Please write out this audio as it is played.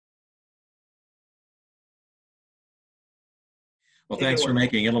Well, Take it thanks for away.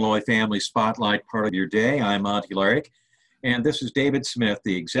 making Illinois Family Spotlight part of your day. I'm Monty Larrick, and this is David Smith,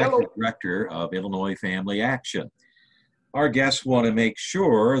 the Executive Hello. Director of Illinois Family Action. Our guests want to make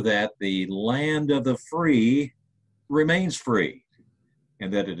sure that the land of the free remains free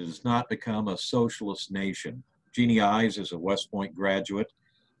and that it has not become a socialist nation. Jeanne Ives is a West Point graduate,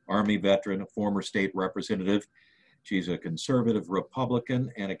 Army veteran, a former state representative. She's a conservative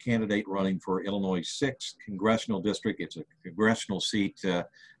Republican and a candidate running for Illinois' 6th Congressional District. It's a congressional seat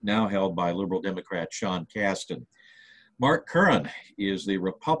now held by Liberal Democrat Sean Casten. Mark Curran is the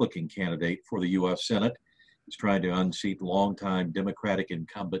Republican candidate for the U.S. Senate. He's trying to unseat longtime Democratic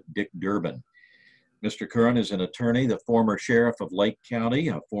incumbent Dick Durbin. Mr. Curran is an attorney, the former sheriff of Lake County,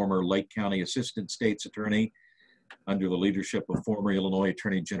 a former Lake County Assistant State's Attorney. Under the leadership of former Illinois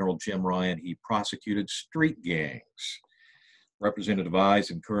Attorney General Jim Ryan, he prosecuted street gangs. Representative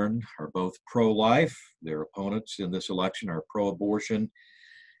Ives and Curran are both pro-life. Their opponents in this election are pro-abortion.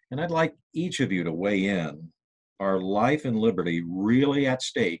 And I'd like each of you to weigh in. Are life and liberty really at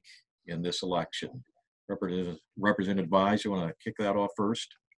stake in this election? Representative Ives, you want to kick that off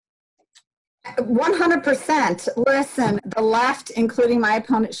first? 100%. Listen, the left, including my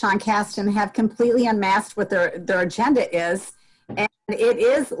opponent Sean Casten, have completely unmasked what their agenda is, and it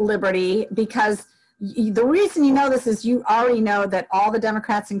is liberty. Because the reason you know this is you already know that all the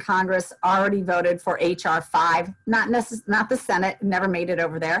Democrats in Congress already voted for H.R. 5, not the Senate, never made it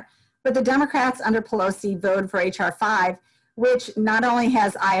over there, but the Democrats under Pelosi voted for H.R. 5, which not only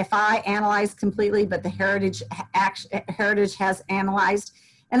has IFI analyzed completely, but the Heritage has analyzed.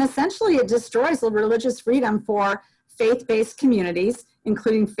 And essentially, it destroys the religious freedom for faith-based communities,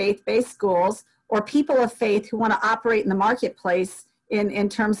 including faith-based schools, or people of faith who want to operate in the marketplace in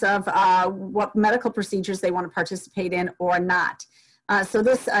terms of what medical procedures they want to participate in or not. So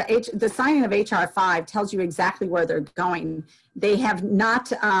the signing of H.R. 5 tells you exactly where they're going. They have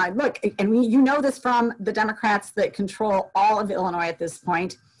not, look, and you know this from the Democrats that control all of Illinois at this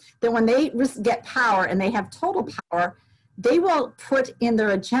point, that when they get power and they have total power, they will put in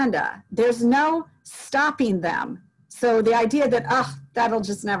their agenda. There's no stopping them. So the idea that, that'll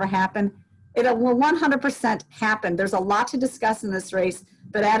just never happen, it will 100% happen. There's a lot to discuss in this race,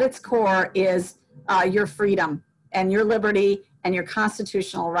 but at its core is your freedom and your liberty and your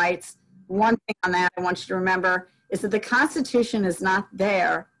constitutional rights. One thing on that I want you to remember is that the Constitution is not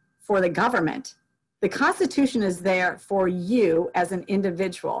there for the government. The Constitution is there for you as an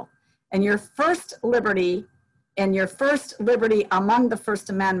individual. And your first liberty and your first liberty among the First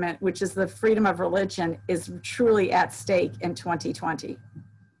Amendment, which is the freedom of religion, is truly at stake in 2020.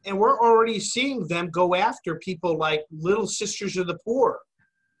 And we're already seeing them go after people like Little Sisters of the Poor.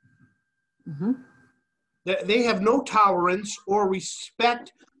 Mm-hmm. They have no tolerance or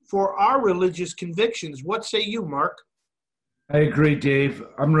respect for our religious convictions. What say you, Mark? I agree, Dave.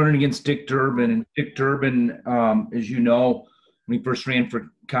 I'm running against Dick Durbin. And Dick Durbin, as you know, when he first ran for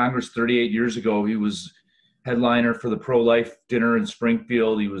Congress 38 years ago, he was headliner for the pro-life dinner in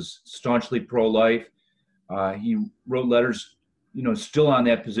Springfield. He was staunchly pro-life. He wrote letters, still on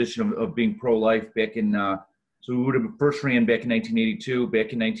that position of being pro-life back in, so he would have first ran back in 1982.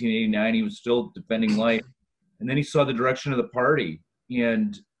 Back in 1989, he was still defending life. And then he saw the direction of the party,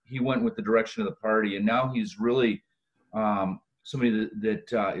 and he went with the direction of the party. And now he's really somebody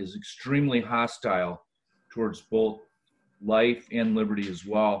that is extremely hostile towards both life and liberty as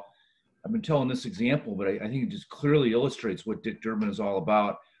well. I've been telling this example, but I think it just clearly illustrates what Dick Durbin is all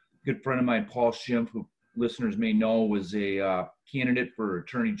about. A good friend of mine, Paul Schimpf, who listeners may know, was a candidate for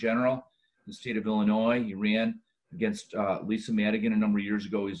Attorney General in the state of Illinois. He ran against Lisa Madigan a number of years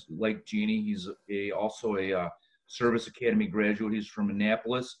ago. He's like Jeanne. He's also a Service Academy graduate. He's from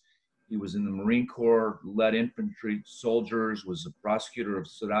Annapolis. He was in the Marine Corps, led infantry soldiers, was a prosecutor of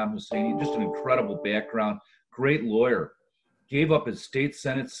Saddam Hussein. Just an incredible background, great lawyer. Gave up his state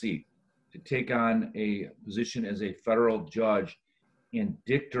Senate seat to take on a position as a federal judge. And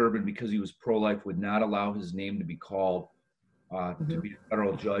Dick Durbin, because he was pro-life, would not allow his name to be called to be a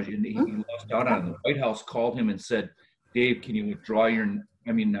federal judge. And he lost out on it. The White House called him and said, Dave, can you withdraw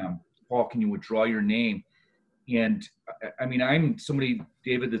Paul, can you withdraw your name? And I'm somebody,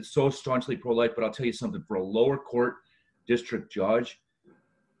 David, that's so staunchly pro-life, but I'll tell you something, for a lower court district judge,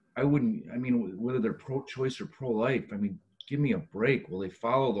 whether they're pro-choice or pro-life, give me a break. Will they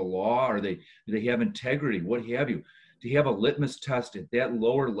follow the law? Do they have integrity? What have you? To have a litmus test at that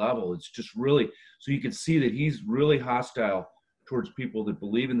lower level, it's just really, so you can see that he's really hostile towards people that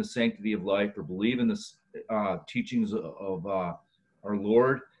believe in the sanctity of life or believe in the teachings of our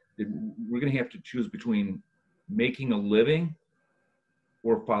Lord. That we're going to have to choose between making a living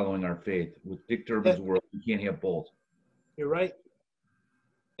or following our faith. With Dick Durbin's world, you can't have both. You're right.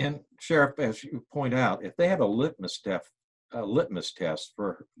 And Sheriff, as you point out, if they have a litmus test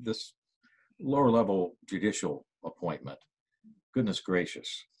for this lower level judicial appointment, goodness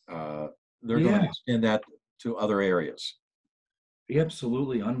gracious, they're going to extend that to other areas.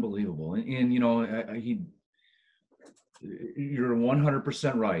 Absolutely unbelievable. And you know, you're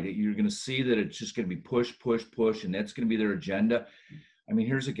 100% right. You're going to see that it's just going to be push, and that's going to be their agenda. I mean,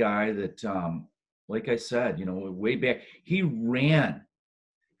 here's a guy that, like I said, you know, way back, he ran.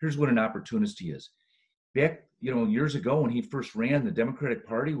 Here's what an opportunist he is. Back, you know, years ago when he first ran, the Democratic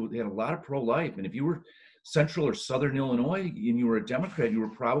Party, they had a lot of pro-life. And if you were Central or Southern Illinois and you were a Democrat, you were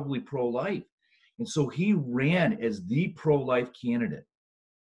probably pro-life. And so he ran as the pro-life candidate.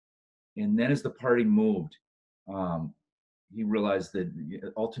 And then as the party moved, he realized that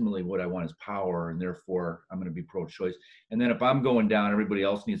ultimately what I want is power, and therefore I'm going to be pro-choice. And then if I'm going down, everybody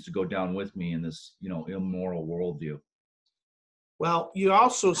else needs to go down with me in this, you know, immoral worldview. Well, you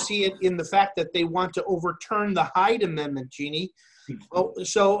also see it in the fact that they want to overturn the Hyde Amendment, Jeanne. Oh,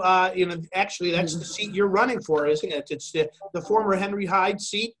 so, you know, actually that's the seat you're running for, isn't it? It's the former Henry Hyde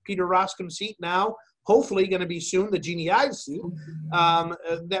seat, Peter Roskam seat now, hopefully going to be soon the Jeanne Ives seat,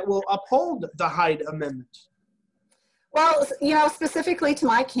 that will uphold the Hyde Amendment. Well, you know, specifically to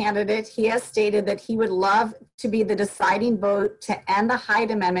my candidate, he has stated that he would love to be the deciding vote to end the Hyde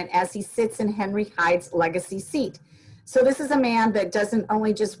Amendment as he sits in Henry Hyde's legacy seat. So this is a man that doesn't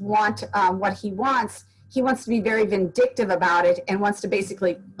only just want what he wants to be very vindictive about it and wants to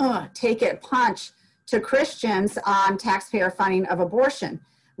basically take a punch to Christians on taxpayer funding of abortion,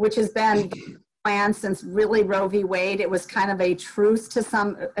 which has been planned since really Roe v. Wade. It was kind of a truce to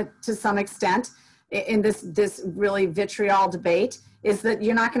some extent in this really vitriol debate, is that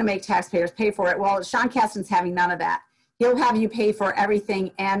you're not going to make taxpayers pay for it. Well, Sean Casten's having none of that. He'll have you pay for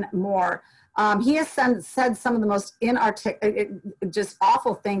everything and more. He has said some of the most just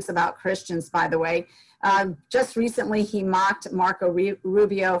awful things about Christians, by the way. Just recently, he mocked Marco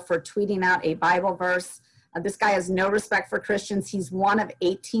Rubio for tweeting out a Bible verse. This guy has no respect for Christians. He's one of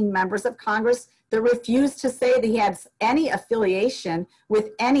 18 members of Congress that refused to say that he has any affiliation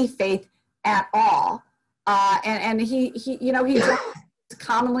with any faith at all. And he you know, he's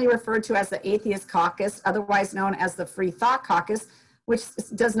commonly referred to as the Atheist Caucus, otherwise known as the Free Thought Caucus, which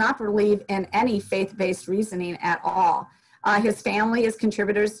does not believe in any faith-based reasoning at all. His family is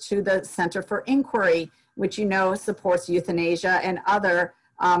contributors to the Center for Inquiry, which you know supports euthanasia and other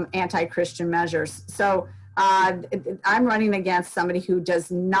anti-Christian measures. So I'm running against somebody who does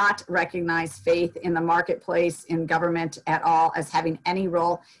not recognize faith in the marketplace, in government at all, as having any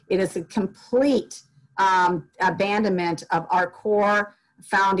role. It is a complete abandonment of our core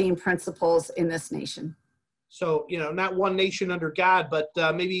founding principles in this nation. So, you know, not one nation under God, but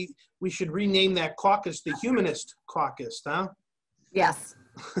maybe we should rename that caucus the Humanist Caucus, huh? Yes.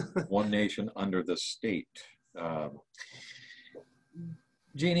 One nation under the state.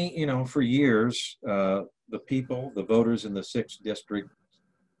 Jeanne, you know, for years, the people, the voters in the 6th district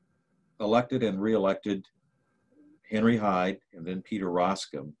elected and reelected Henry Hyde and then Peter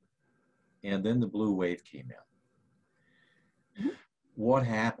Roskam, and then the blue wave came in. Mm-hmm. What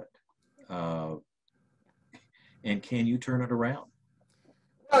happened? And can you turn it around?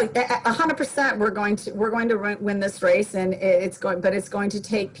 Well, 100%. We're going to win this race, and it's going to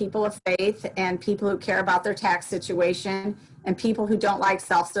take people of faith and people who care about their tax situation and people who don't like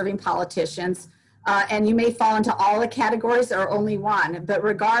self-serving politicians. And you may fall into all the categories or only one, but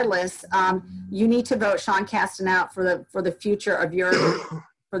regardless, you need to vote Sean Casten out for the future of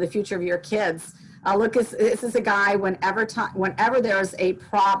your kids. Look, this is a guy. Whenever there's a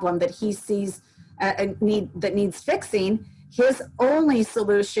problem that he sees that needs fixing, his only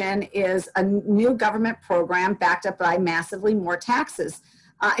solution is a new government program backed up by massively more taxes.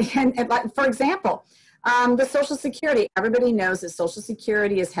 And for example, the Social Security, everybody knows that Social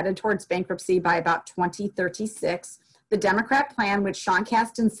Security is headed towards bankruptcy by about 2036. The Democrat plan, which Sean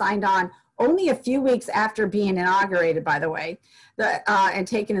Casten signed on only a few weeks after being inaugurated, by the way, and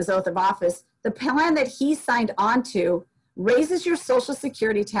taking his oath of office, the plan that he signed on to raises your Social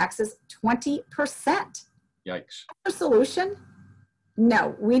Security taxes 20%. Yikes. A solution?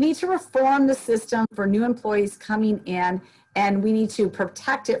 No, we need to reform the system for new employees coming in, and we need to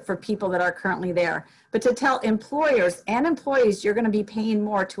protect it for people that are currently there. But to tell employers and employees you're going to be paying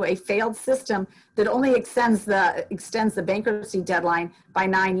more to a failed system that only extends the bankruptcy deadline by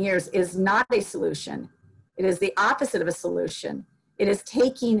 9 years is not a solution. It is the opposite of a solution. It is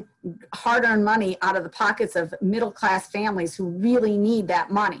taking hard-earned money out of the pockets of middle-class families who really need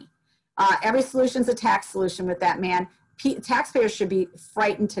that money. Every solution is a tax solution with that man. Taxpayers should be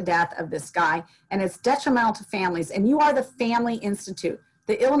frightened to death of this guy, and it's detrimental to families. And you are the Family Institute.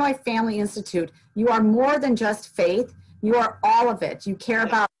 the Illinois Family Institute, you are more than just faith. You are all of it. You care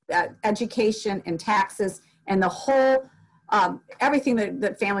about education and taxes and the whole, everything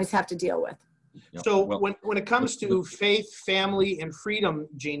that families have to deal with. So when it comes to faith, family, and freedom,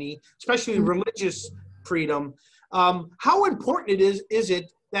 Jeanne, especially religious freedom, how important is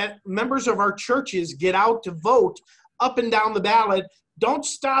it that members of our churches get out to vote up and down the ballot? Don't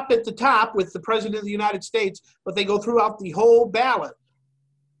stop at the top with the President of the United States, but they go throughout the whole ballot.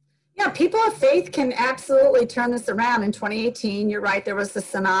 Yeah, people of faith can absolutely turn this around. In 2018, you're right, there was the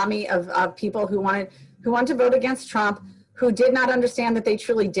tsunami of people who wanted to vote against Trump, who did not understand that they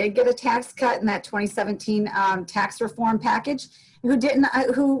truly did get a tax cut in that 2017 tax reform package,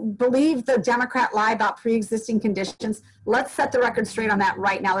 who believed the Democrat lie about pre-existing conditions. Let's set the record straight on that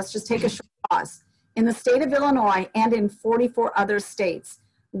right now. Let's just take a short pause. In the state of Illinois and in 44 other states,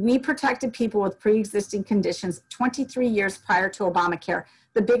 we protected people with pre-existing conditions 23 years prior to Obamacare.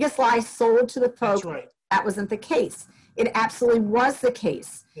 The biggest lie sold to the folks, that wasn't the case. It absolutely was the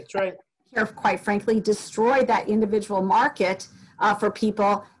case. That's right. Obamacare, quite frankly, destroyed that individual market for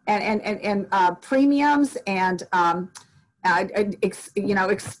people, and premiums and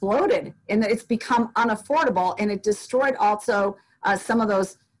exploded, and it's become unaffordable, and it destroyed also some of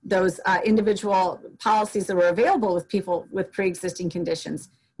those individual policies that were available with people with pre-existing conditions.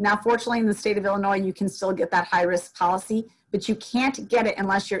 Now, fortunately, in the state of Illinois, you can still get that high-risk policy, but you can't get it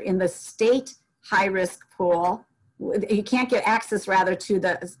unless you're in the state high-risk pool. You can't get access, rather, to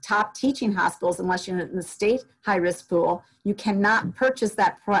the top teaching hospitals unless you're in the state high-risk pool. You cannot purchase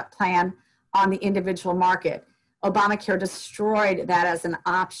that plan on the individual market. Obamacare destroyed that as an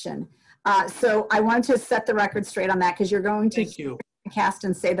option. So I wanted to set the record straight on that, because you're going to cast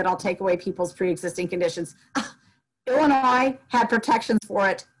and say that I'll take away people's pre-existing conditions. Illinois had protections for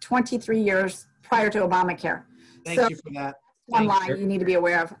it 23 years prior to Obamacare. Thank you for that. One line you need to be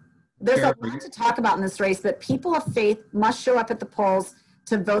aware of. There's a lot to talk about in this race, but people of faith must show up at the polls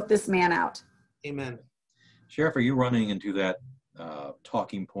to vote this man out. Amen. Sheriff, are you running into that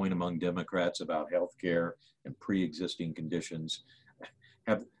talking point among Democrats about health care and pre-existing conditions?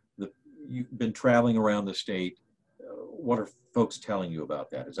 You've been traveling around the state. What are folks telling you about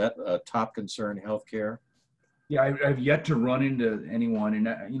that? Is that a top concern, health care? Yeah, I've yet to run into anyone, and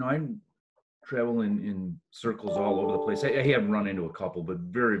I travel in circles all over the place. I have run into a couple, but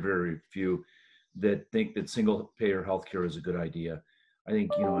very, very few that think that single-payer healthcare is a good idea. I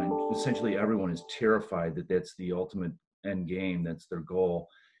think, and essentially everyone is terrified that that's the ultimate end game, that's their goal,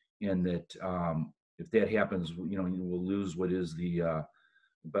 and that if that happens, you will lose what is the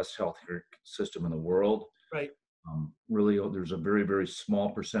best healthcare system in the world. Right. Really, there's a very, very small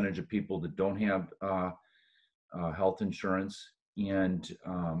percentage of people that don't have health insurance, and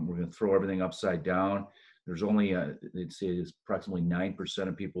we're going to throw everything upside down. There's only, they'd say it's approximately 9%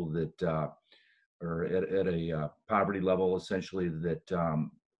 of people that are at a poverty level, essentially, that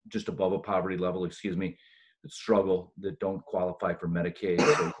just above a poverty level, that struggle, that don't qualify for Medicaid.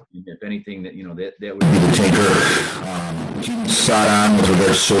 So if anything, that that would be the tinker. Spot on with regards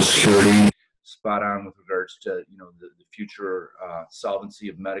to Social Security. Spot on with regards to the future solvency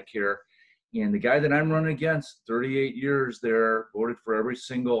of Medicare. And the guy that I'm running against, 38 years there, voted for every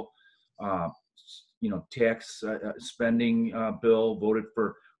single tax spending bill, voted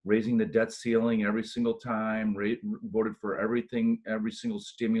for raising the debt ceiling every single time, voted for everything, every single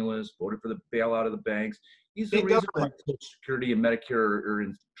stimulus, voted for the bailout of the banks. He's the reason why Social Security and Medicare are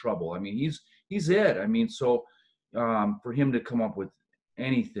in trouble. I mean, he's it. I mean, so for him to come up with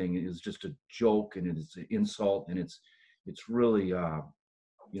anything is just a joke, and it's an insult, and it's really to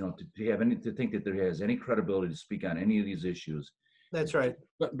think that there has any credibility to speak on any of these issues. That's right.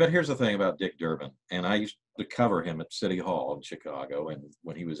 But here's the thing about Dick Durbin, and I used to cover him at City Hall in Chicago, and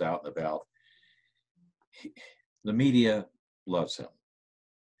when he was out and about, the media loves him.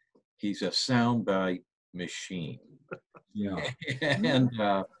 He's a soundbite machine. Yeah. And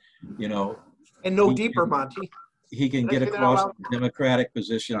and no deeper, Monty. He can get across the Democratic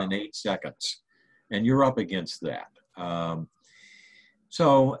position in 8 seconds, and you're up against that.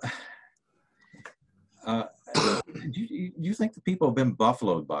 Do you think the people have been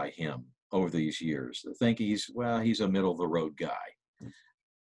buffaloed by him over these years? They think he's a middle of the road guy.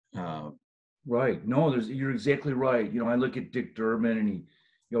 Right. No, you're exactly right. I look at Dick Durbin, and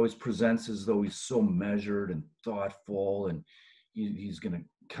he always presents as though he's so measured and thoughtful, and he's going to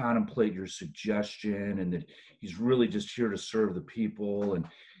contemplate your suggestion, and that he's really just here to serve the people. And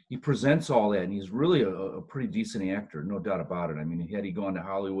he presents all that, and he's really a pretty decent actor, no doubt about it. I mean, had he gone to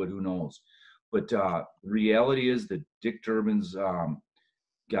Hollywood, who knows? But the reality is that Dick Durbin's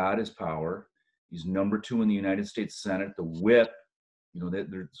got his power. He's number 2 in the United States Senate. The whip You know,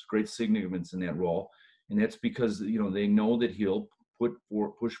 that there's great significance in that role, and that's because, you know, they know that he'll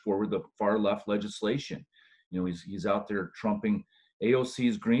push forward the far left legislation. You know, he's out there trumping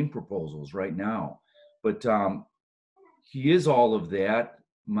AOC's green proposals right now, but he is all of that,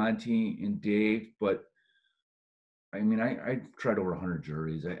 Monty and Dave. But I mean, I tried over 100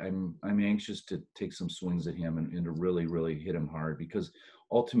 juries. I'm anxious to take some swings at him and to really, really hit him hard, because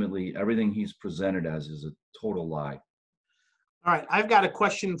ultimately everything he's presented as is a total lie. All right, I've got a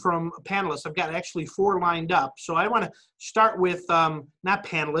question from a panelist. I've got actually 4 lined up. So I want to start with, not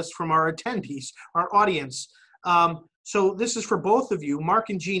panelists, from our attendees, our audience. So this is for both of you, Mark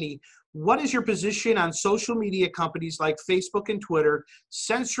and Jeanne. What is your position on social media companies like Facebook and Twitter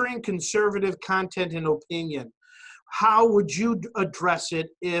censoring conservative content and opinion? How would you address it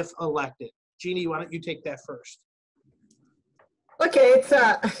if elected? Jeanne, why don't you take that first? Okay, it's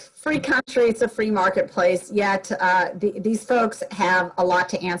a free country, it's a free marketplace, yet these folks have a lot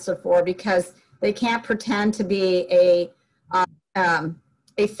to answer for, because they can't pretend to be a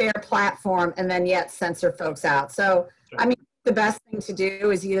fair platform and then yet censor folks out. So, I mean, the best thing to do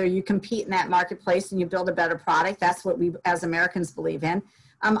is either you compete in that marketplace and you build a better product. That's what we as Americans believe in.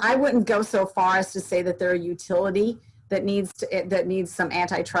 I wouldn't go so far as to say that they're a utility that needs some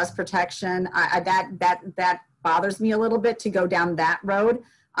antitrust protection. That bothers me a little bit to go down that road.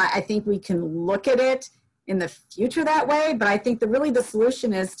 I think we can look at it in the future that way, but I think the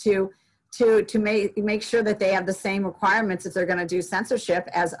solution is to make sure that they have the same requirements if they're going to do censorship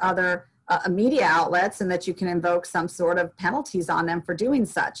as other media outlets, and that you can invoke some sort of penalties on them for doing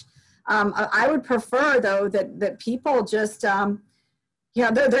such. I would prefer, though, that people just,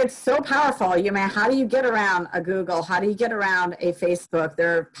 they're so powerful. You mean, how do you get around a Google? How do you get around a Facebook?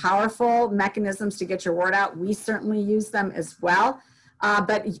 They're powerful mechanisms to get your word out. We certainly use them as well.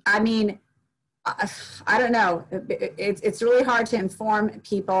 But I mean, I don't know. It's really hard to inform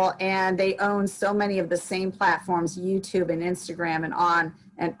people, and they own so many of the same platforms, YouTube and Instagram and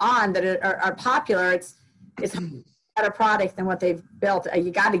on that are popular. It's a better product than what they've built.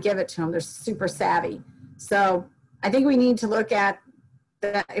 You got to give it to them. They're super savvy. So I think we need to look at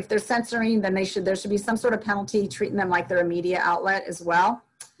that. If they're censoring, then there should be some sort of penalty, treating them like they're a media outlet as well.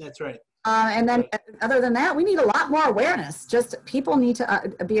 That's right. And then other than that, we need a lot more awareness. Just people need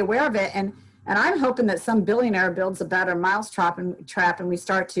to be aware of it. And I'm hoping that some billionaire builds a better mousetrap and we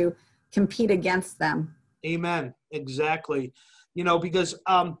start to compete against them. Amen. Exactly. You know, because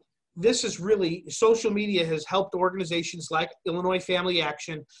this is really, social media has helped organizations like Illinois Family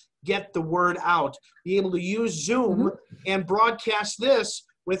Action get the word out, be able to use Zoom and broadcast this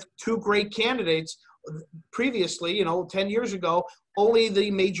with 2 great candidates. Previously, 10 years ago, only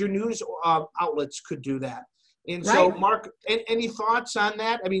the major news outlets could do that. And so, Right. Mark, any thoughts on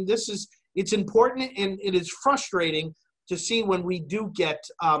that? I mean, it's important, and it is frustrating to see when we do get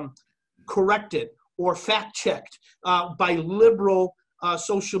corrected or fact-checked by liberal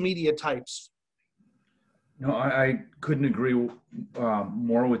social media types. No, I couldn't agree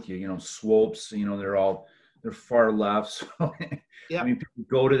more with you. You know, swopes, they're far left. So, Yep. I mean, people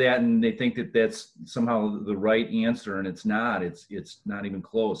go to that and they think that that's somehow the right answer, and it's not. It's not even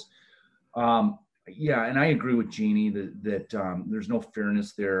close. Yeah, and I agree with Jeanne that there's no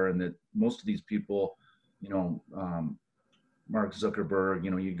fairness there, and that most of these people, Mark Zuckerberg,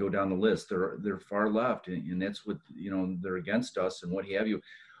 you go down the list, they're far left, and that's what, they're against us and what have you.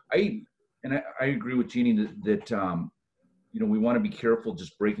 I agree with Jeanne that we want to be careful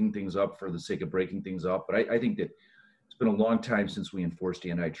just breaking things up for the sake of breaking things up. But I think that it's been a long time since we enforced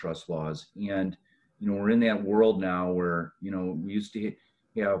antitrust laws, and we're in that world now where we used to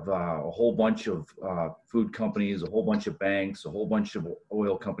have a whole bunch of food companies, a whole bunch of banks, a whole bunch of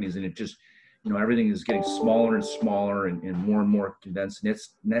oil companies, and it just everything is getting smaller and smaller and more condensed, and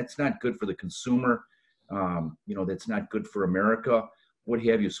that's not good for the consumer. That's not good for America, what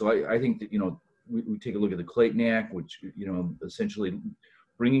have you. So I think that we take a look at the Clayton Act, which essentially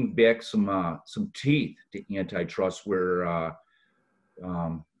bringing back some teeth to antitrust, where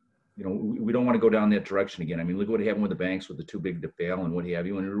we don't want to go down that direction again. I mean, look what happened with the banks, with the too big to fail and what have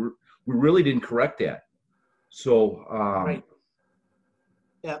you, and we really didn't correct that. So Right.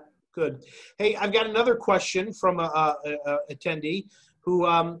 Yeah, good. Hey, I've got another question from a attendee who,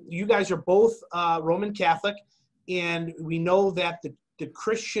 you guys are both Roman Catholic, and we know that the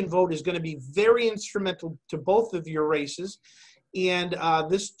Christian vote is going to be very instrumental to both of your races. And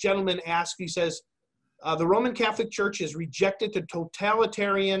this gentleman asks, he says, the Roman Catholic Church has rejected the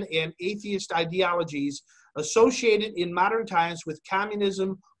totalitarian and atheist ideologies associated in modern times with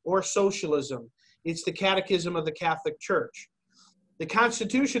communism or socialism. It's the Catechism of the Catholic Church. The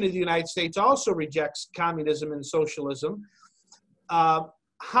Constitution of the United States also rejects communism and socialism.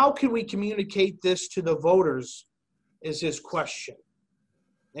 how can we communicate this to the voters is his question.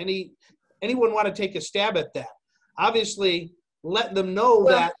 Anyone want to take a stab at that? Obviously, let them know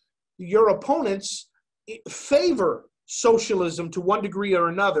that your opponents favor socialism to one degree or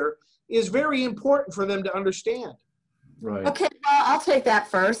another is very important for them to understand. Right. Okay, well, I'll take that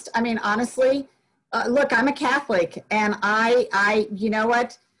first. I mean, honestly, look, I'm a Catholic, and you know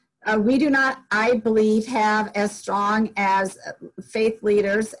what? We do not, I believe, have as strong as faith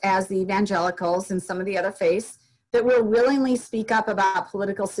leaders as the evangelicals and some of the other faiths that will willingly speak up about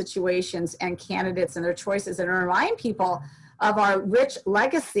political situations and candidates and their choices and remind people of our rich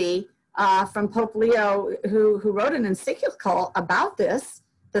legacy from Pope Leo, who wrote an encyclical about this,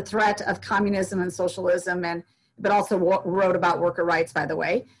 the threat of communism and socialism, but also wrote about worker rights, by the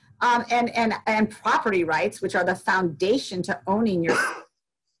way, and property rights, which are the foundation to owning your.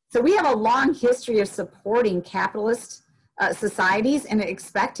 So we have a long history of supporting capitalist societies and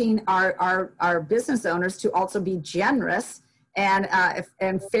expecting our business owners to also be generous and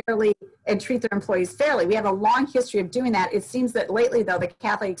fairly and treat their employees fairly. We have a long history of doing that. It seems that lately, though, the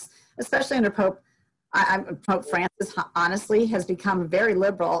Catholics, especially under Pope Francis, honestly, has become very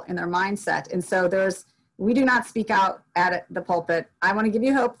liberal in their mindset. And so we do not speak out at the pulpit. I want to give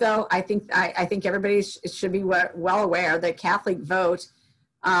you hope, though. I think everybody should be well aware that Catholic vote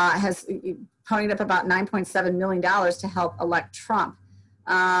has ponied up about $9.7 million to help elect Trump.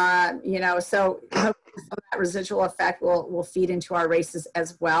 So some of that residual effect will feed into our races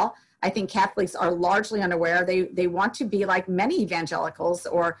as well. I think Catholics are largely unaware. They want to be like many evangelicals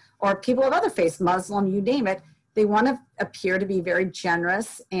or people of other faiths, Muslim, you name it. They want to appear to be very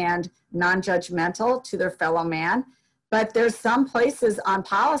generous and non-judgmental to their fellow man. But there's some places on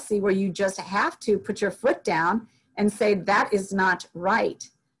policy where you just have to put your foot down and say that is not right.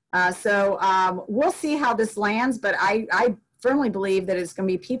 So we'll see how this lands, but I firmly believe that it's going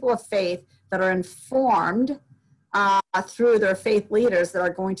to be people of faith that are informed through their faith leaders that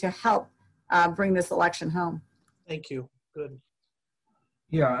are going to help bring this election home. Thank you. Good.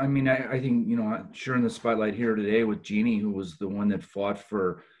 Yeah, I mean, I think, sharing the spotlight here today with Jeanne, who was the one that fought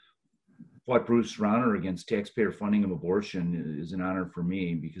Bruce Rauner against taxpayer funding of abortion, is an honor for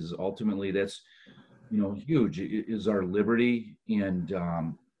me, because ultimately that's, huge. It is our liberty. And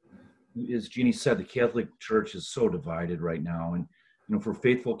as Jeanne said, the Catholic Church is so divided right now. And, for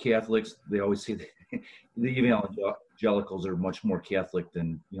faithful Catholics, they always say that the evangelicals are much more Catholic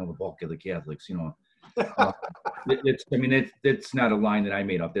than, the bulk of the Catholics, It's not a line that I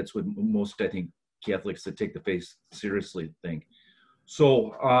made up. That's what most, I think, Catholics that take the faith seriously think.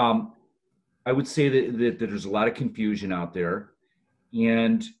 So I would say that there's a lot of confusion out there,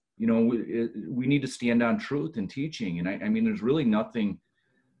 and we need to stand on truth and teaching. And I mean, there's really nothing.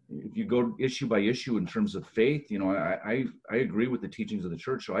 If you go issue by issue in terms of faith, I agree with the teachings of the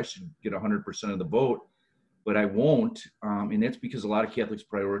church, so I should get 100% of the vote, but I won't, and that's because a lot of Catholics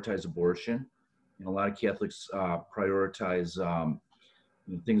prioritize abortion. And a lot of Catholics prioritize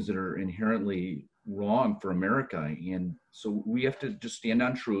things that are inherently wrong for America. And so we have to just stand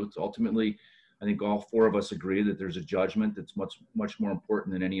on truth. Ultimately, I think all four of us agree that there's a judgment that's much, much more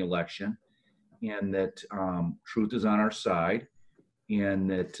important than any election, and that truth is on our side, and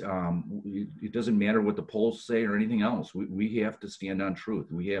that it doesn't matter what the polls say or anything else. We have to stand on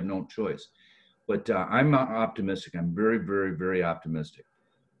truth. We have no choice. But I'm optimistic. I'm very, very, very optimistic.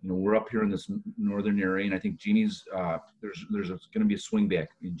 We're up here in this northern area, and I think Jeanne's, there's going to be a swing back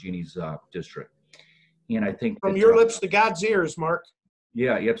in Jeanne's district. And I think from your lips to God's ears, Mark.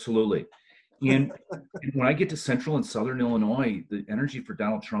 Yeah, absolutely. And when I get to central and southern Illinois, the energy for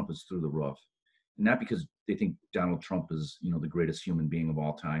Donald Trump is through the roof. Not because they think Donald Trump is, the greatest human being of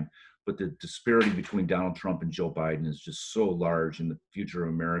all time, but the disparity between Donald Trump and Joe Biden is just so large in the future of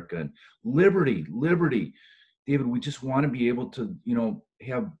America. And liberty. David, we just want to be able to,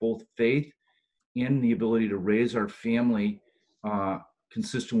 have both faith and the ability to raise our family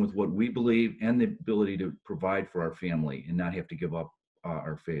consistent with what we believe, and the ability to provide for our family and not have to give up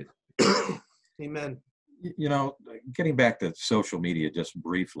our faith. Amen. Getting back to social media just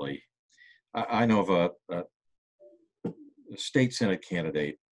briefly, I know of a state Senate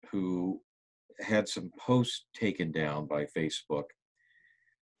candidate who had some posts taken down by Facebook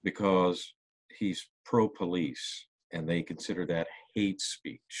because he's pro-police, and they consider that hate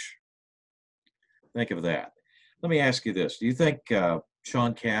speech. Think of that. Let me ask you this. Do you think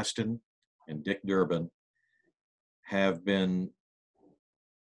Sean Casten and Dick Durbin have been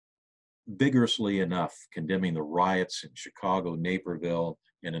vigorously enough condemning the riots in Chicago, Naperville,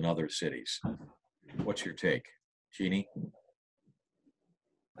 and in other cities? What's your take, Jeanne?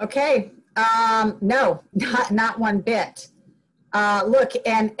 Okay. No, not one bit. Look,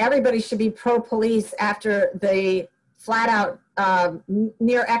 and everybody should be pro-police after the flat-out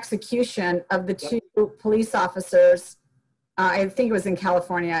near execution of the two police officers. I think it was in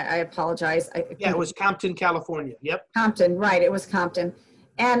California. I apologize. Yeah, it was Compton, California. Yep. Compton, right. It was Compton.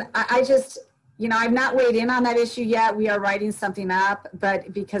 And I just, you know, I've not weighed in on that issue yet. We are writing something up,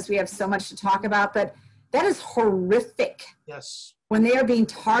 but because we have so much to talk about, but that is horrific. Yes. When they are being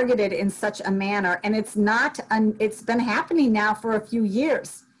targeted in such a manner, and it's not, it's been happening now for a few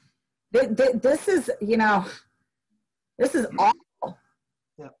years. This is, you know, this is awful.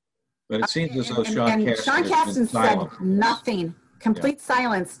 Yeah. But it seems as though Sean Casten said nothing, complete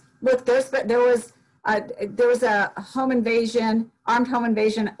silence. Look, there was a home invasion, armed home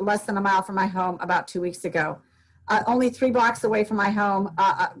invasion less than a mile from my home about 2 weeks ago. Only 3 blocks away from my home,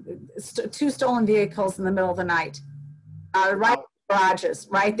 2 stolen vehicles in the middle of the night. Right in the garages,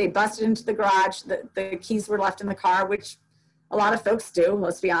 right? They busted into the garage. The keys were left in the car, which a lot of folks do,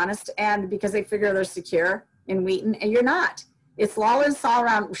 let's be honest. And because they figure they're secure in Wheaton, and you're not. It's lawless all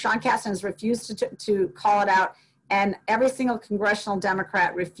around. Sean Casten has refused to call it out. And every single congressional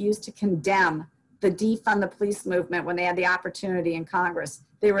Democrat refused to condemn the defund the police movement when they had the opportunity in Congress.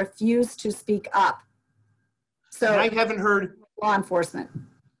 They refused to speak up. So and I haven't heard law enforcement.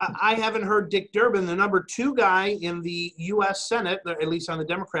 I haven't heard Dick Durbin, the number 2 guy in the U.S. Senate, at least on the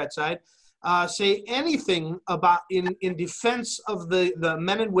Democrat side, say anything about in defense of the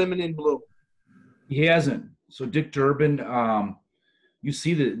men and women in blue. He hasn't. So Dick Durbin, you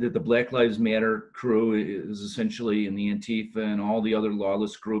see that the Black Lives Matter crew is essentially, in the Antifa and all the other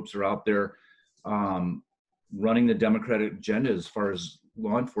lawless groups are out there running the Democratic agenda as far as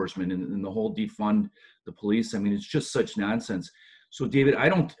law enforcement and the whole defund the police. I mean, it's just such nonsense. So David,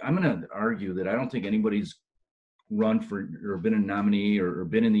 I'm going to argue that I don't think anybody's run for or been a nominee or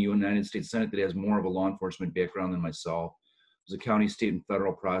been in the United States Senate that has more of a law enforcement background than myself. I was a county, state, and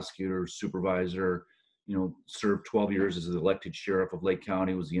federal prosecutor, supervisor, you know, served 12 years as the elected sheriff of Lake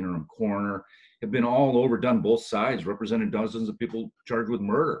County, was the interim coroner, have been all over, done both sides, represented dozens of people charged with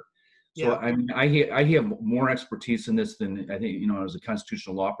murder. So Yeah. I mean, I have more expertise in this than I think, you know, I was a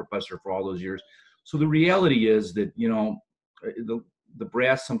constitutional law professor for all those years. So the reality is that, you know, the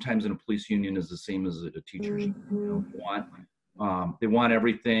brass sometimes in a police union is the same as a teacher's union. They want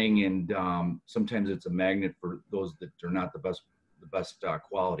everything, and sometimes it's a magnet for those that are not the best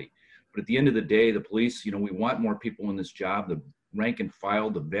quality. But at the end of the day, the police, you know, we want more people in this job. The rank and file,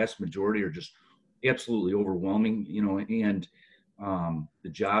 the vast majority are just absolutely overwhelming, you know, and the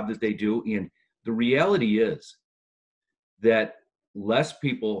job that they do. And the reality is that less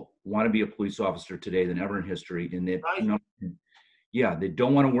people want to be a police officer today than ever in history. And that, you know, yeah, they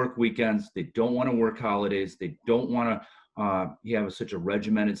don't want to work weekends. They don't want to work holidays. They don't want to have such a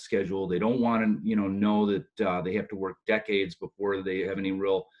regimented schedule. They don't want to, you know that they have to work decades before they have any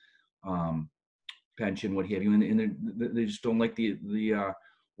real pension, what have you. And they just don't like the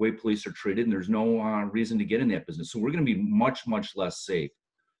way police are treated. And there's no reason to get in that business. So we're going to be much, much less safe.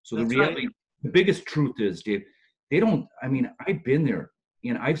 So the reality, the biggest truth is, Dave, they don't, I mean, I've been there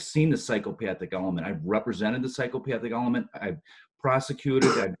and I've seen the psychopathic element. I've represented the psychopathic element. I've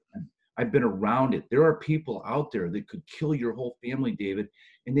prosecuted. I've been around it. There are people out there that could kill your whole family, David,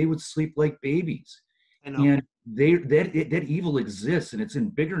 and they would sleep like babies. I know. And that evil exists, and it's in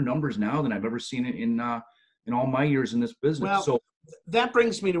bigger numbers now than I've ever seen it in all my years in this business. Well, so that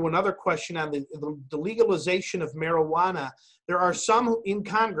brings me to another question on the legalization of marijuana. There are some in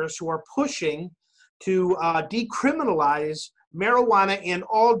Congress who are pushing to decriminalize marijuana and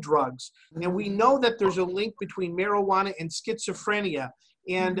all drugs. And we know that there's a link between marijuana and schizophrenia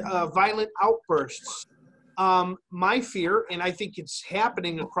and violent outbursts. My fear, and I think it's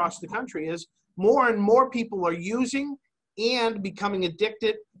happening across the country, is more and more people are using and becoming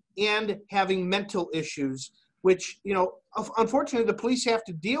addicted and having mental issues, which, you know, unfortunately the police have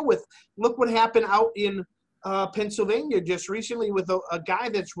to deal with. Look what happened out in Pennsylvania just recently with a guy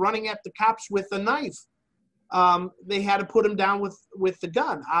that's running at the cops with a knife. They had to put him down with the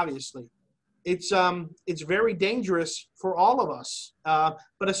gun, obviously. It's very dangerous for all of us,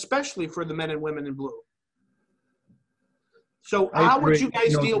 but especially for the men and women in blue. So how would you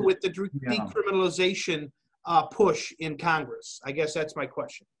guys deal with the decriminalization push in Congress? I guess that's my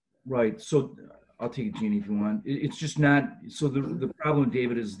question. Right. So I'll take it, Jeanne, if you want. It's just not. So the problem,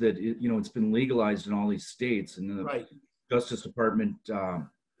 David, is that it's been legalized in all these states, and the Justice Department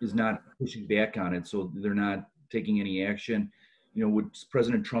is not pushing back on it. So they're not taking any action. You know, would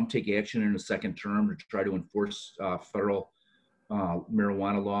President Trump take action in a second term to try to enforce federal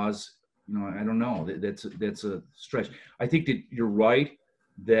marijuana laws? You know, I don't know. That's a stretch. I think that you're right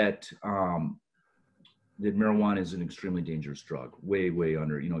that that marijuana is an extremely dangerous drug, way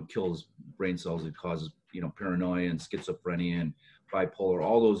under, it kills brain cells, it causes, paranoia and schizophrenia and bipolar,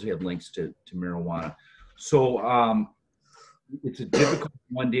 all those have links to marijuana. So it's a difficult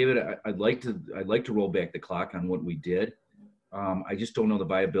one, David. I'd like to roll back the clock on what we did. I just don't know the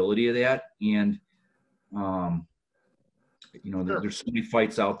viability of that. And, there's so many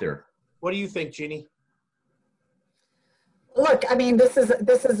fights out there. What do you think, Jeanne? Look, I mean, this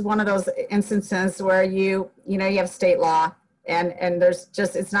is one of those instances where you have state law and there's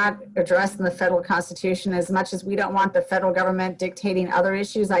just, it's not addressed in the federal constitution. As much as we don't want the federal government dictating other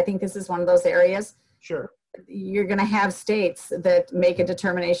issues, I think this is one of those areas. Sure. You're going to have states that make a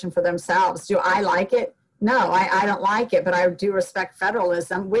determination for themselves. Do I like it? No, I don't like it, but I do respect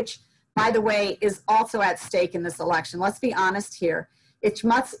federalism, which, by the way, is also at stake in this election. Let's be honest here. It's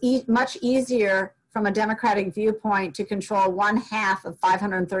much easier from a Democratic viewpoint to control 1/2 of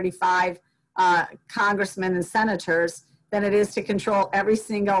 535 congressmen and senators than it is to control every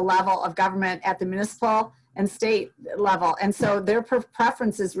single level of government at the municipal and state level. And so their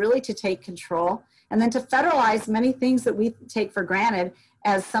preference is really to take control and then to federalize many things that we take for granted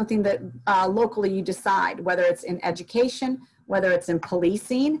as something that locally you decide, whether it's in education, whether it's in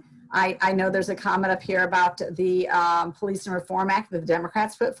policing. I know there's a comment up here about the Police and Reform Act that the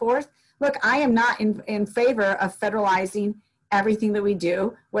Democrats put forth. Look, I am not in favor of federalizing everything that we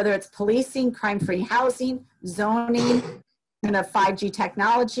do, whether it's policing, crime-free housing, zoning, and 5G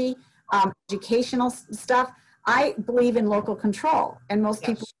technology, educational stuff. I believe in local control, and most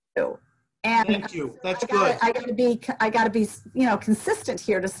people do. And thank you. That's good. I got to be, consistent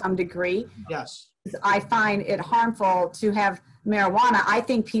here to some degree. Yes. I find it harmful to have marijuana. I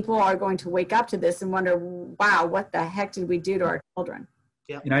think people are going to wake up to this and wonder, wow, what the heck did we do to our children?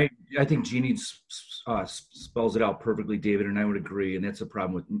 Yeah. And I think Jeanne spells it out perfectly, David, and I would agree. And that's a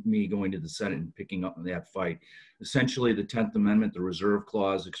problem with me going to the Senate and picking up on that fight. Essentially, the 10th Amendment, the Reserve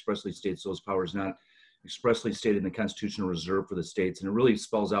Clause, expressly states those powers not expressly stated in the Constitutional Reserve for the states. And it really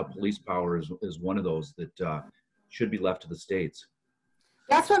spells out police power as one of those that should be left to the states.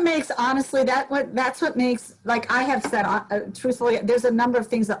 That's what makes, honestly, that's what makes, like I have said, truthfully, there's a number of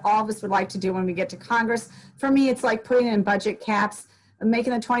things that all of us would like to do when we get to Congress. For me, it's like putting in budget caps,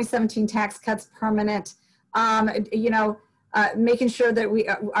 making the 2017 tax cuts permanent, making sure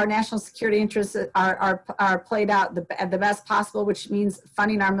that our national security interests are played out the best possible, which means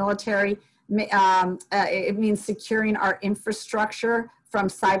funding our military. It means securing our infrastructure from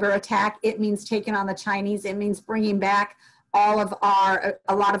cyber attack. It means taking on the Chinese. It means bringing back a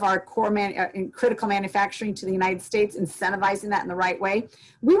lot of our core critical manufacturing to the United States, incentivizing that in the right way.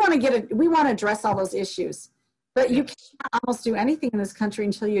 We want to address all those issues. But you can't almost do anything in this country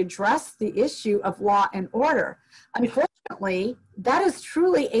until you address the issue of law and order. Unfortunately, that is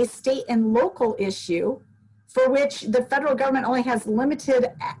truly a state and local issue for which the federal government only has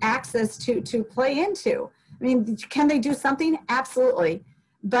limited access to play into. I mean, can they do something? Absolutely.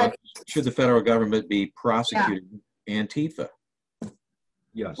 But should the federal government be prosecuting Antifa?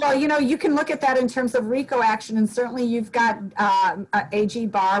 Yes. Well, you can look at that in terms of RICO action, and certainly you've got AG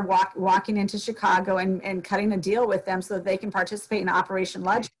Barr walking into Chicago and cutting a deal with them so that they can participate in Operation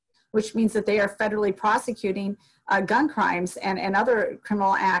Legend, which means that they are federally prosecuting gun crimes and other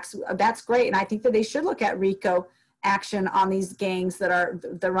criminal acts. That's great, and I think that they should look at RICO action on these gangs they're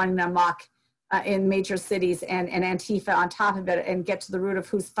running amok in major cities and Antifa on top of it, and get to the root of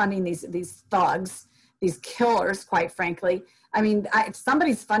who's funding these thugs, these killers, quite frankly. I mean, if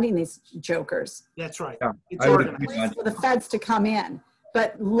somebody's funding these jokers. That's right. Yeah, it's organized. For the feds to come in.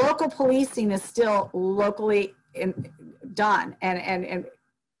 But local policing is still locally done and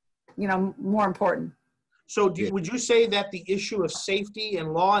more important. So would you say that the issue of safety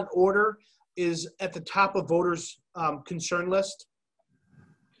and law and order is at the top of voters' concern list?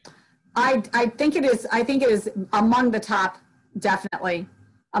 I think it is. I think it is among the top, definitely.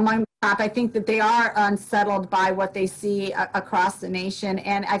 Among the top, I think that they are unsettled by what they see across the nation,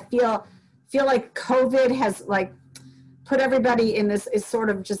 and I feel like COVID has put everybody in this is sort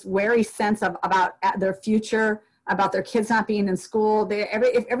of just wary sense about their future, about their kids not being in school.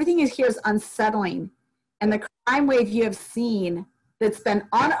 Everything here is unsettling, and the crime wave you have seen that's been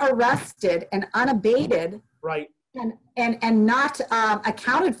unarrested and unabated, right, and not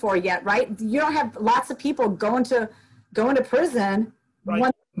accounted for yet, right? You don't have lots of people going to prison. Right.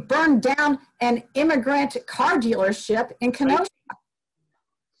 When they burned down an immigrant car dealership in Kenosha. Right.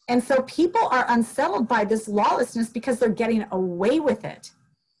 And so people are unsettled by this lawlessness because they're getting away with it.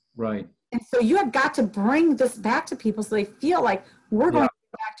 Right. And so you have got to bring this back to people so they feel like we're going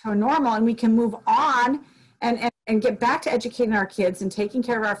back to a normal and we can move on and and get back to educating our kids and taking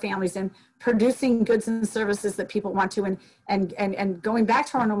care of our families and producing goods and services that people want to, and going back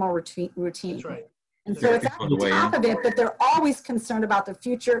to our normal routine. That's right. And so it's on top of it, but they're always concerned about the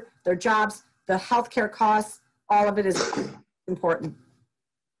future, their jobs, the healthcare costs. All of it is important.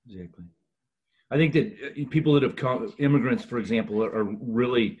 Exactly. I think that people that have come, immigrants, for example, are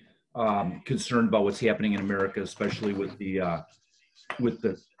really concerned about what's happening in America, especially with the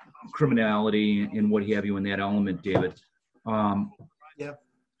criminality and what have you in that element, David. Yeah,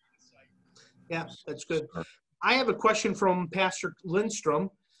 that's good. I have a question from Pastor Lindstrom.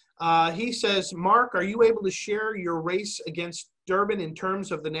 He says, Mark, are you able to share your race against Durbin in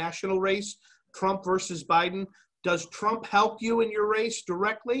terms of the national race, Trump versus Biden? Does Trump help you in your race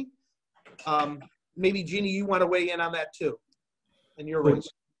directly? Maybe, Jeannie, you want to weigh in on that too, in your race.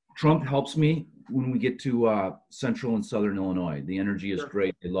 Trump helps me when we get to central and southern Illinois. The energy is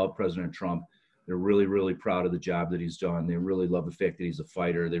great. They love President Trump. They're really, really proud of the job that he's done. They really love the fact that he's a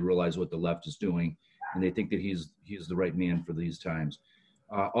fighter. They realize what the left is doing, and they think that he's the right man for these times.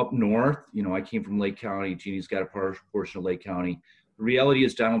 Up north, I came from Lake County. Jeannie's got a portion of Lake County. The reality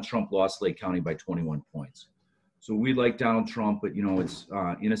is Donald Trump lost Lake County by 21 points. So we like Donald Trump, but it's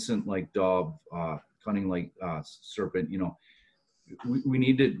innocent like dove, cunning like serpent. We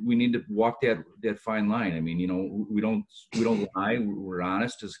need to walk that fine line. I mean, we don't lie. We're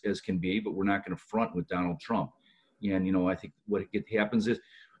honest as can be, but we're not going to front with Donald Trump. And I think what happens is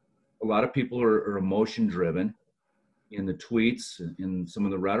a lot of people are emotion driven, and the tweets and some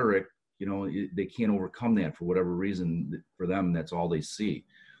of the rhetoric, they can't overcome that for whatever reason. For them, that's all they see.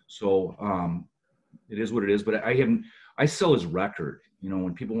 So it is what it is. But I sell his record.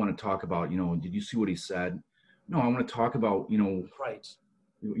 When people want to talk about, did you see what he said? No, I want to talk about, right.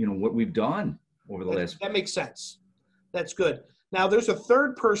 What we've done over the last. That makes sense. That's good. Now, there's a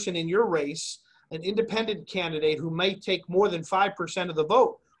third person in your race, an independent candidate who may take more than 5% of the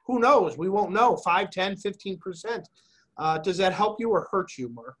vote. Who knows? We won't know. 5, 10, 15%. Does that help you or hurt you,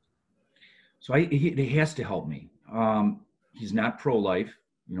 Mark? So he has to help me. He's not pro-life.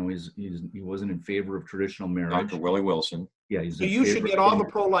 He wasn't in favor of traditional marriage. Dr. Willie Wilson. Yeah, so you should get all the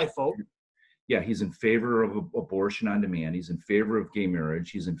pro-life vote. Yeah, he's in favor of abortion on demand. He's in favor of gay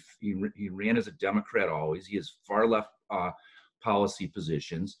marriage. He ran as a Democrat always. He has far left policy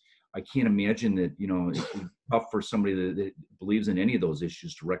positions. I can't imagine that it's tough for somebody that believes in any of those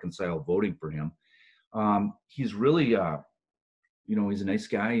issues to reconcile voting for him. He's really he's a nice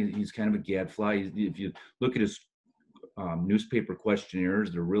guy. He's kind of a gadfly. If you look at his newspaper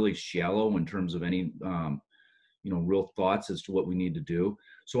questionnaires, they're really shallow in terms of any real thoughts as to what we need to do.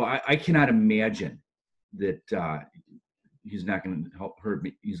 So I cannot imagine that he's not going to hurt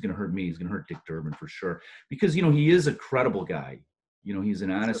me. He's going to hurt me. He's going to hurt Dick Durbin for sure, because he is a credible guy. He's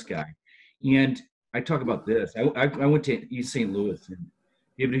an honest guy. And I talk about this. I went to East St. Louis. And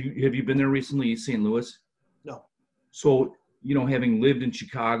have you been there recently, East St. Louis? No. So having lived in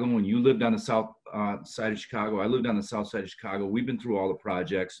Chicago, and you lived on the south side of Chicago, I lived on the south side of Chicago. We've been through all the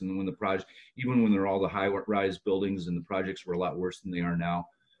projects, and even when they're all the high-rise buildings, and the projects were a lot worse than they are now,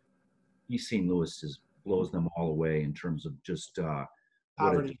 East St. Louis blows them all away in terms of just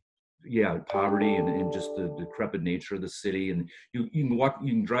poverty. Poverty and just the decrepit nature of the city. And you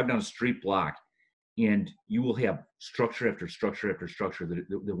can drive down a street block, and you will have structure after structure after structure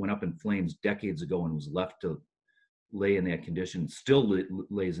that went up in flames decades ago and was left to lay in that condition, still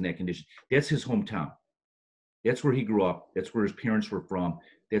lays in that condition. That's his hometown. That's where he grew up. That's where his parents were from.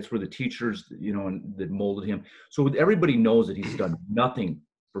 That's where the teachers, that molded him. So everybody knows that he's done nothing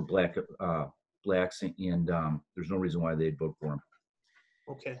for blacks, and there's no reason why they'd vote for him.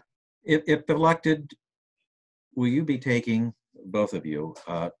 Okay. If elected, will you be taking, both of you,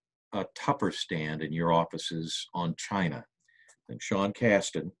 a tougher stand in your offices on China than Sean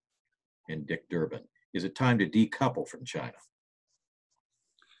Casten and Dick Durbin? Is it time to decouple from China?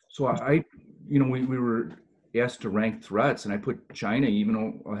 So we were asked to rank threats, and I put China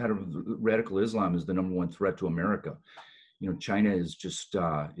even ahead of radical Islam as the number one threat to America. China is just,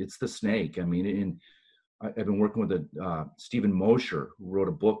 it's the snake. I mean, and I've been working with Stephen Mosher, who wrote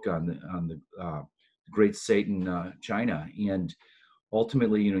a book on the Great Satan, China. And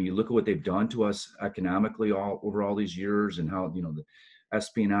ultimately, you look at what they've done to us economically over all these years, and how, the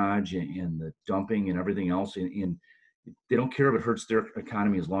espionage and the dumping and everything else. And they don't care if it hurts their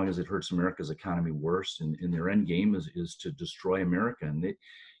economy as long as it hurts America's economy worse. And their end game is to destroy America. And they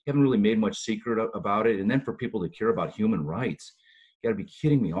haven't really made much secret about it. And then for people that care about human rights, you got to be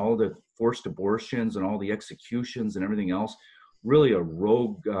kidding me. All the forced abortions and all the executions and everything else. really a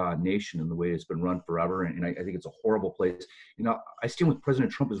rogue nation in the way it's been run forever. And I think it's a horrible place. You know, I stand with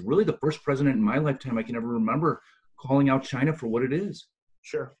President Trump as really the first president in my lifetime I can ever remember calling out China for what it is.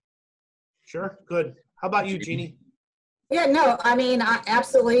 Sure. Sure. Good. How about you, Jeannie? Yeah, no, I mean,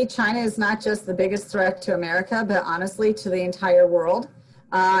 absolutely. China is not just the biggest threat to America, but honestly to the entire world,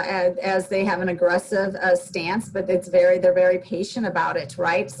 as they have an aggressive stance, but they're very patient about it,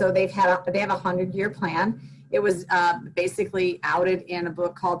 right? So they have a 100-year plan. It was basically outed in a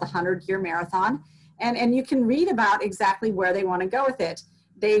book called The 100-Year Marathon. And you can read about exactly where they want to go with it.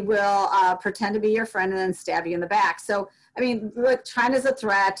 They will pretend to be your friend and then stab you in the back. So, I mean, look, China's a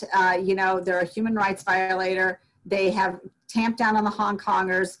threat. You know, they're a human rights violator. They have tamped down on the Hong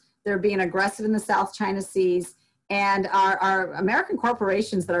Kongers. They're being aggressive in the South China Seas. And our American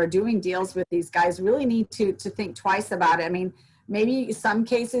corporations that are doing deals with these guys really need to think twice about it. I mean, maybe some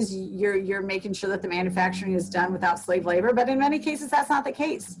cases you're making sure that the manufacturing is done without slave labor, but in many cases that's not the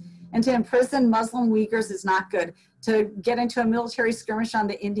case. And to imprison Muslim Uyghurs is not good. To get into a military skirmish on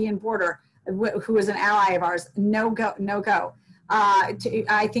the Indian border, who is an ally of ours, no go, no go.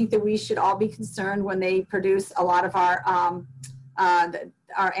 I think that we should all be concerned when they produce a lot of our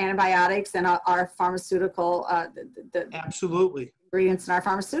antibiotics and our pharmaceutical, Absolutely. ingredients in our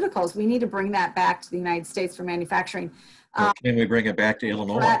pharmaceuticals. We need to bring that back to the United States for manufacturing. Can we bring it back to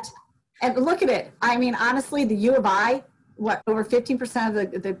Illinois? And look at it. I mean, honestly, the U of I, over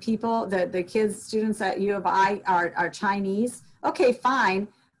 15% of the people, the kids, students at U of I are Chinese. Okay, fine.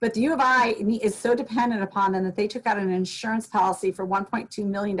 But the U of I is so dependent upon them that they took out an insurance policy for $1.2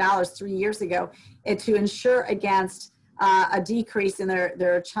 million 3 years ago to insure against a decrease in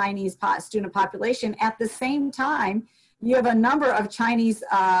their Chinese student population. At the same time, you have a number of Chinese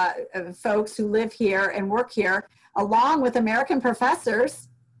folks who live here and work here, along with American professors,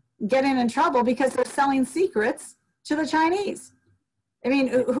 getting in trouble because they're selling secrets to the Chinese. I mean,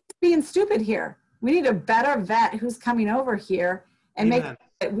 who's being stupid here? We need to better vet who's coming over here and make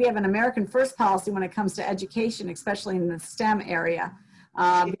we have an American first policy when it comes to education, especially in the STEM area.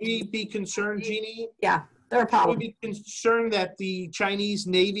 Should we be concerned, Jeannie? Yeah, they're a problem. Should we be concerned that the Chinese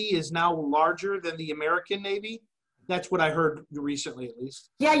Navy is now larger than the American Navy? That's what I heard recently, at least.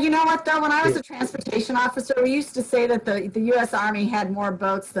 Yeah, you know what, though? When I was a transportation officer, we used to say that the U.S. Army had more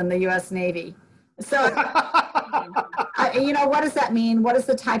boats than the U.S. Navy. So, you know, what does that mean? What is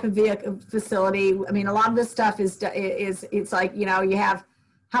the type of vehicle facility? I mean, a lot of this stuff is it's like, you know, you have,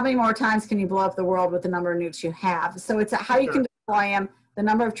 how many more times can you blow up the world with the number of nukes you have? So it's how you can deploy them, the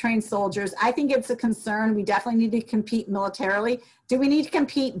number of trained soldiers. I think it's a concern. We definitely need to compete militarily. Do we need to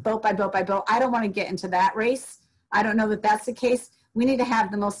compete boat by boat by boat? I don't want to get into that race. I don't know that that's the case. We need to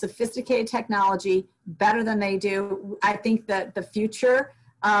have the most sophisticated technology, better than they do. I think that the future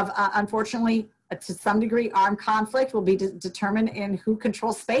of, unfortunately, to some degree, armed conflict will be determined in who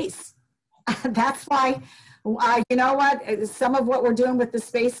controls space. That's why, you know what, some of what we're doing with the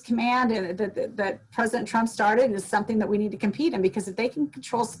Space Command and that President Trump started is something that we need to compete in, because if they can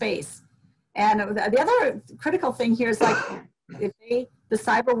control space. And the other critical thing here is, like, if the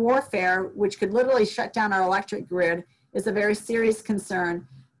cyber warfare, which could literally shut down our electric grid, is a very serious concern.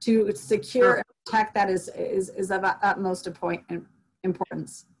 To secure and protect that is of utmost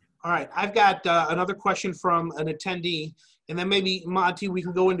importance. All right, I've got another question from an attendee, and then maybe, Monty, we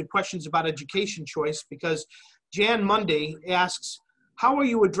can go into questions about education choice, because Jan Monday asks, how are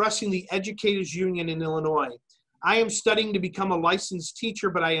you addressing the Educators Union in Illinois? I am studying to become a licensed teacher,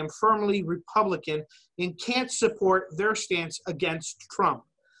 but I am firmly Republican and can't support their stance against Trump.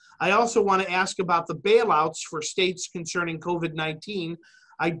 I also want to ask about the bailouts for states concerning COVID-19.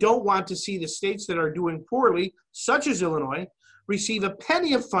 I don't want to see the states that are doing poorly, such as Illinois, receive a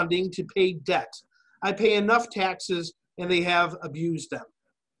penny of funding to pay debt. I pay enough taxes and they have abused them.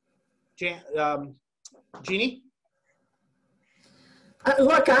 Jeannie?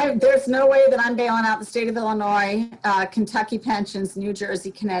 Look, there's no way that I'm bailing out the state of Illinois, Kentucky pensions, New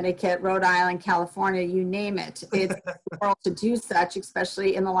Jersey, Connecticut, Rhode Island, California, you name it. It's moral to do such,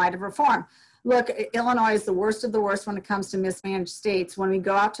 especially in the light of reform. Look, Illinois is the worst of the worst when it comes to mismanaged states. When we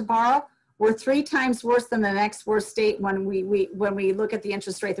go out to borrow, we're 3 times worse than the next worst state when we look at the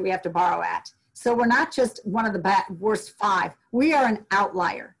interest rate that we have to borrow at. So we're not just one of the worst 5. We are an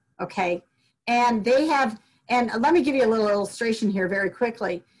outlier, okay? And they have. And let me give you a little illustration here very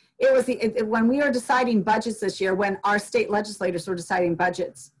quickly. It was when we were deciding budgets this year, when our state legislators were deciding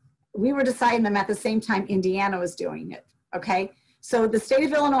budgets, we were deciding them at the same time Indiana was doing it, okay? So the state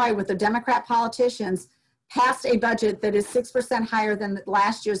of Illinois, with the Democrat politicians, passed a budget that is 6% higher than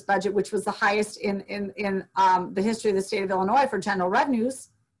last year's budget, which was the highest in the history of the state of Illinois for general revenues.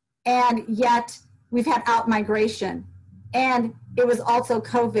 And yet we've had out-migration. And it was also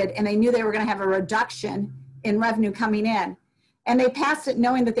COVID, and they knew they were going to have a reduction in revenue coming in. And they passed it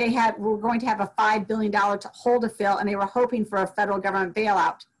knowing that were going to have a $5 billion hole to fill, and they were hoping for a federal government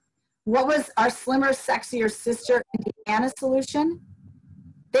bailout. What was our slimmer, sexier sister Indiana solution?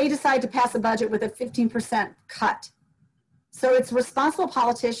 They decided to pass a budget with a 15% cut. So it's responsible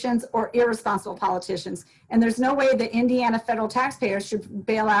politicians or irresponsible politicians. And there's no way that Indiana federal taxpayers should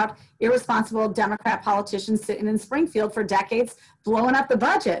bail out irresponsible Democrat politicians sitting in Springfield for decades, blowing up the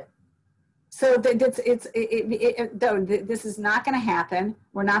budget. So this is not going to happen.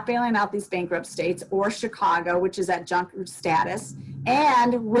 We're not bailing out these bankrupt states or Chicago, which is at junk status,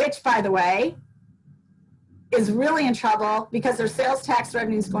 and which, by the way, is really in trouble because their sales tax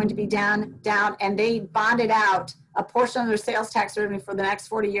revenue is going to be down, and they bonded out a portion of their sales tax revenue for the next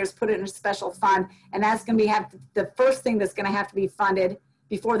 40 years, put it in a special fund, and that's going to be the first thing that's going to have to be funded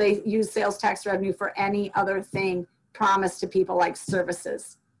before they use sales tax revenue for any other thing promised to people like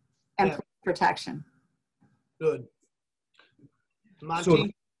services and protection. Good.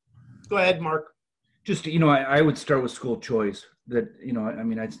 Monty, go ahead, Mark. Just, I would start with school choice. That,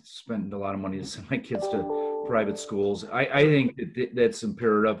 I spend a lot of money to send my kids to private schools. I think that's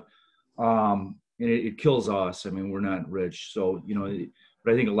imperative. And it kills us. We're not rich. So,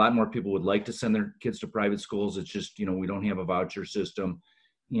 but I think a lot more people would like to send their kids to private schools. It's just, we don't have a voucher system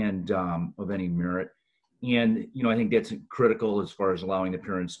and of any merit. And, I think that's critical as far as allowing the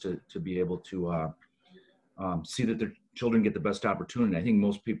parents to be able to see that their children get the best opportunity. I think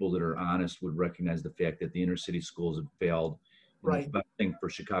most people that are honest would recognize the fact that the inner city schools have failed. Right. The best thing for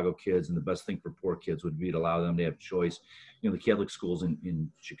Chicago kids and the best thing for poor kids would be to allow them to have choice. The Catholic schools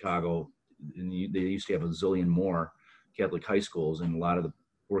in Chicago, they used to have a zillion more Catholic high schools, and a lot of the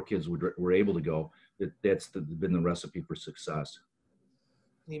poor kids were able to go. That's been the recipe for success.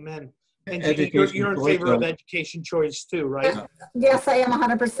 Amen. And you're in favor of education choice too, right? Yes, I am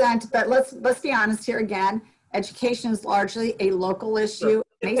 100%. But let's be honest here again. Education is largely a local issue.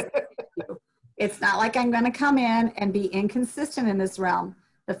 It's not like I'm going to come in and be inconsistent in this realm.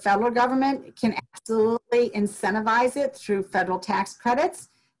 The federal government can absolutely incentivize it through federal tax credits,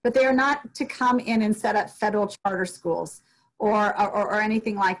 but they are not to come in and set up federal charter schools or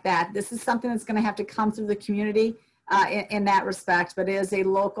anything like that. This is something that's going to have to come through the community in that respect, but it is a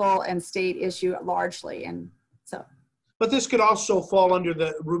local and state issue largely. And so. But this could also fall under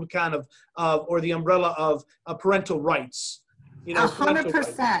the Rubicon of or the umbrella of parental rights.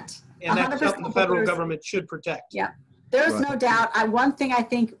 100%. And that's something the federal government should protect. Yeah, there's no doubt. One thing I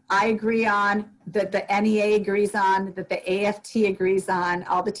think I agree on, that the NEA agrees on, that the AFT agrees on,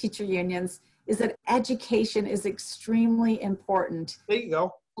 all the teacher unions, is that education is extremely important. There you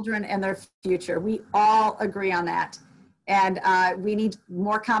go. Children and their future. We all agree on that. And we need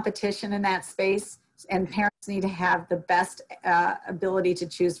more competition in that space, and parents need to have the best ability to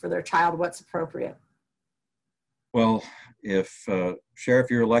choose for their child what's appropriate. Well, if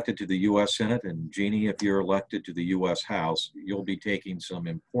Sheriff, you're elected to the U.S. Senate, and Jeanne, if you're elected to the U.S. House, you'll be taking some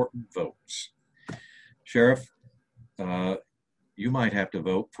important votes. Sheriff, you might have to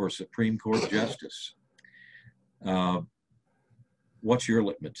vote for Supreme Court justice. What's your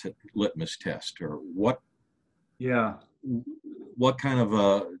litmus test, or what? Yeah. What kind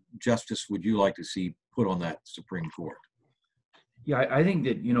of justice would you like to see put on that Supreme Court? Yeah, I think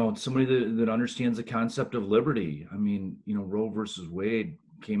that, somebody that understands the concept of liberty. Roe versus Wade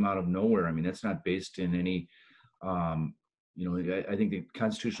came out of nowhere. That's not based in any, I think the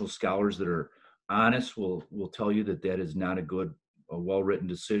constitutional scholars that are honest will tell you that is not a well-written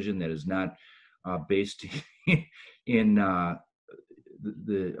decision, that is not based in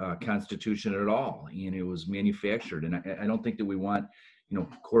the Constitution at all. And it was manufactured. And I don't think that we want,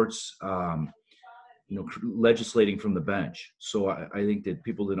 courts, legislating from the bench. So I think that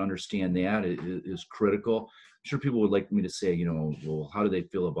people that understand that is critical. I'm sure people would like me to say, well, how do they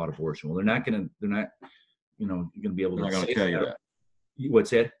feel about abortion? Well, they're not going to be able to. They're not going to tell you that.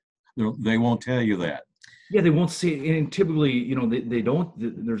 What's that? No, they won't tell you that. Yeah, they won't say it. And typically, they don't.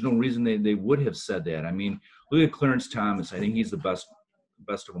 There's no reason they would have said that. Look at Clarence Thomas. I think he's the best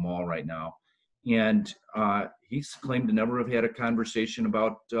of them all right now. And he's claimed to never have had a conversation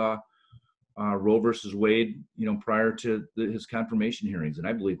about Roe versus Wade, prior to his confirmation hearings. And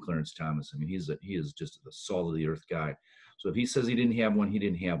I believe Clarence Thomas. He is just a salt of the earth guy. So if he says he didn't have one, he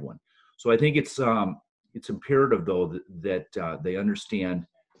didn't have one. So I think it's imperative, though, that they understand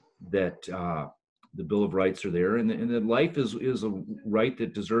that the Bill of Rights are there, and that life is a right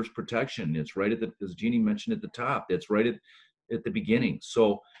that deserves protection. It's right as Jeanne mentioned at the top. That's right at the beginning.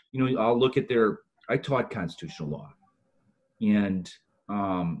 So I'll look at I taught constitutional law, and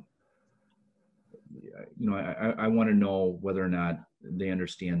I want to know whether or not they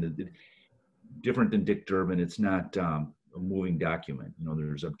understand that different than Dick Durbin, it's not a moving document.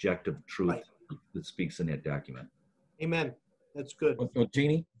 There's objective truth that speaks in that document. Amen. That's good. Well,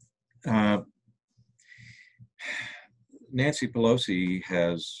 Jeanne, Nancy Pelosi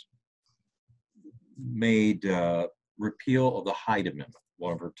has made repeal of the Hyde Amendment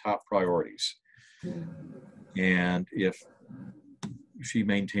one of her top priorities. And if she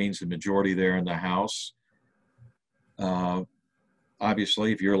maintains the majority there in the House,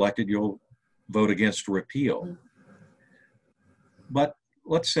 obviously, if you're elected, you'll vote against repeal. But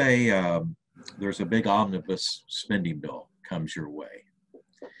let's say there's a big omnibus spending bill comes your way,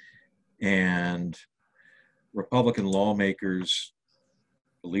 and Republican lawmakers,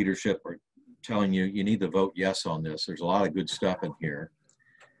 the leadership are telling you, you need to vote yes on this. There's a lot of good stuff in here,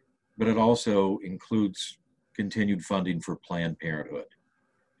 but it also includes continued funding for Planned Parenthood.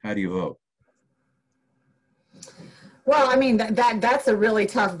 How do you vote? Well, I mean, that's a really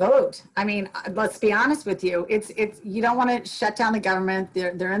tough vote. I mean, let's be honest with you. It's you don't want to shut down the government.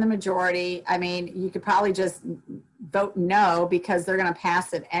 They're in the majority. I mean, you could probably just vote no because they're going to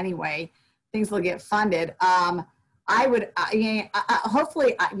pass it anyway. Things will get funded. I would,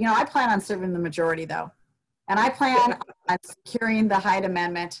 hopefully, I plan on serving the majority though. And I plan on securing the Hyde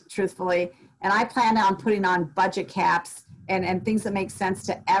Amendment, truthfully. And I plan on putting on budget caps and things that make sense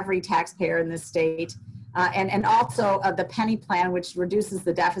to every taxpayer in this state. And also the penny plan, which reduces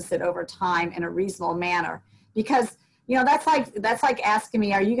the deficit over time in a reasonable manner. Because, that's like asking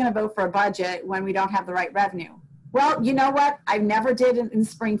me, are you going to vote for a budget when we don't have the right revenue? Well, you know what? I never did in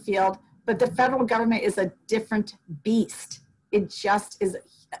Springfield, but the federal government is a different beast. It just is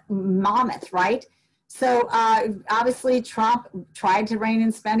mammoth, right? So obviously Trump tried to rein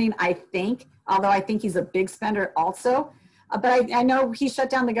in spending, I think, although I think he's a big spender also. But I know he shut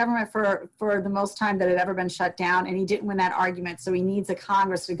down the government for the most time that it had ever been shut down, and he didn't win that argument. So he needs a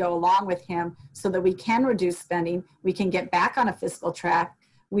Congress to go along with him so that we can reduce spending, we can get back on a fiscal track,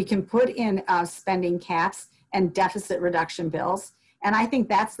 we can put in spending caps and deficit reduction bills. And I think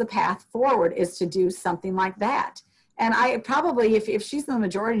that's the path forward, is to do something like that. And I probably, if she's in the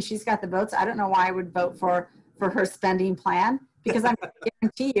majority and she's got the votes, I don't know why I would vote for her spending plan, because I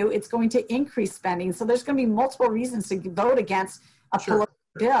guarantee you it's going to increase spending. So there's going to be multiple reasons to vote against a political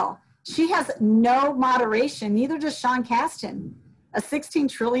bill. She has no moderation, neither does Sean Casten. A $16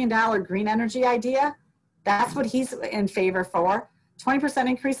 trillion green energy idea, that's what he's in favor for. 20%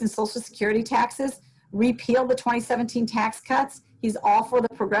 increase in Social Security taxes, repeal the 2017 tax cuts. He's all for the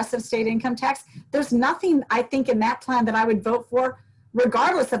progressive state income tax. There's nothing, I think, in that plan that I would vote for,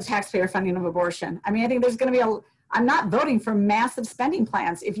 regardless of taxpayer funding of abortion. I mean, I think there's going to be I'm not voting for massive spending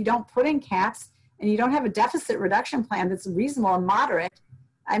plans. If you don't put in caps and you don't have a deficit reduction plan that's reasonable and moderate,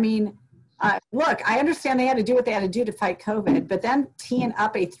 I mean, look, I understand they had to do what they had to do to fight COVID, but then teeing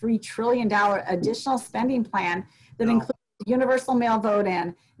up a $3 trillion additional spending plan that includes universal mail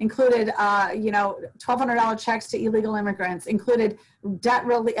vote-in, included, $1,200 checks to illegal immigrants, included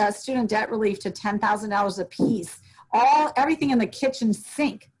student debt relief to $10,000 a piece, everything in the kitchen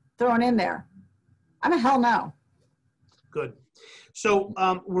sink thrown in there. I'm a hell no. Good. So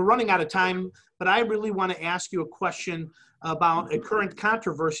we're running out of time, but I really want to ask you a question about a current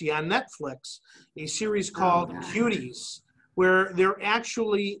controversy on Netflix, a series called Cuties, where they're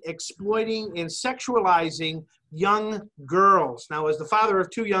actually exploiting and sexualizing young girls. Now, as the father of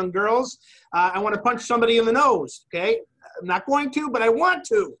two young girls, I want to punch somebody in the nose, okay? I'm not going to, but I want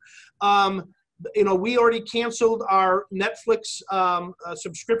to. We already canceled our Netflix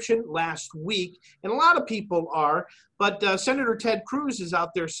subscription last week, and a lot of people are, but Senator Ted Cruz is out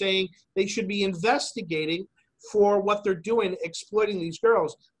there saying they should be investigating for what they're doing, exploiting these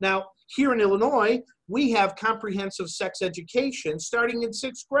girls. Now, here in Illinois, we have comprehensive sex education starting in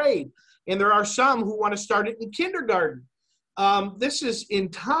 6th grade, and there are some who want to start it in kindergarten. This is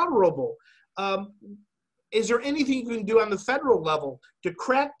intolerable. Is there anything you can do on the federal level to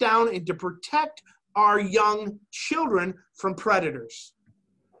crack down and to protect our young children from predators?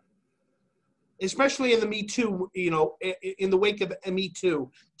 Especially in the Me Too, in the wake of Me Too.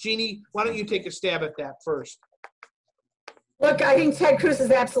 Jeanne, why don't you take a stab at that first? Look, I think Ted Cruz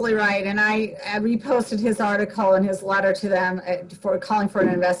is absolutely right, and I reposted his article and his letter to them for calling for an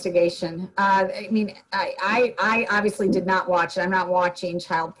investigation. I mean, I obviously did not watch it. I'm not watching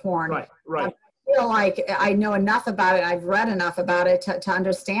child porn. Right. I feel like I know enough about it. I've read enough about it to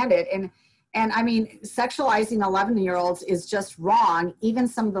understand it. And I mean, sexualizing 11-year-olds is just wrong. Even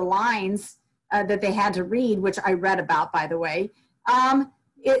some of the lines that they had to read, which I read about, by the way,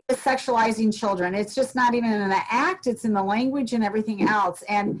 it is sexualizing children. It's just not even in the act, it's in the language and everything else.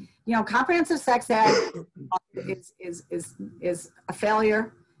 And comprehensive sex ed is a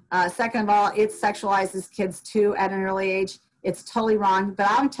failure. Second of all, it sexualizes kids too at an early age. It's totally wrong. But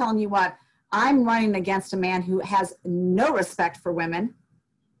I'm telling you what, I'm running against a man who has no respect for women.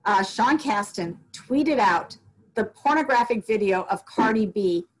 Sean Casten tweeted out the pornographic video of Cardi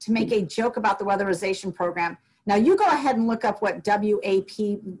B to make a joke about the weatherization program. Now you go ahead and look up what WAP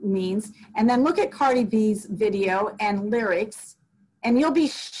means, and then look at Cardi B's video and lyrics, and you'll be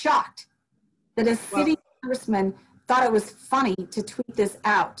shocked that a city congressman thought it was funny to tweet this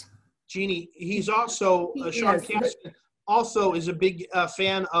out. Jeanne, he's also, Sean Casten also is a big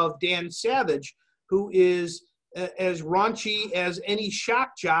fan of Dan Savage, who is as raunchy as any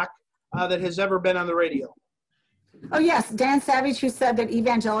shock jock that has ever been on the radio. Oh yes, Dan Savage, who said that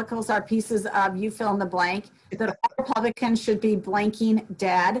evangelicals are pieces of you fill in the blank, that all Republicans should be blanking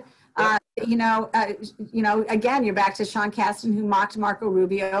dead. Again, you're back to Sean Casten, who mocked Marco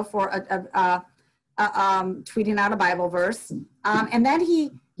Rubio for tweeting out a Bible verse, and then he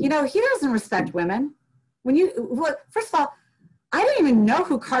doesn't respect women. First of all, I didn't even know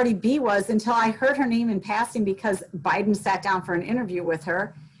who Cardi B was until I heard her name in passing because Biden sat down for an interview with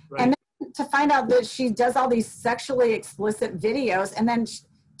her. Right. And then to find out that she does all these sexually explicit videos, and then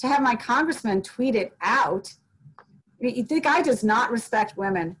to have my congressman tweet it out. The guy does not respect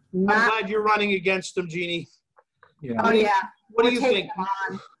women. I'm glad you're running against him, Jeanne. Yeah. Oh yeah. What do you think?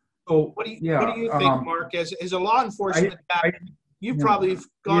 What do you think, Mark? As a law enforcement guy, you've probably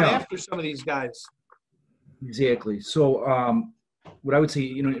gone after some of these guys. Exactly. So what I would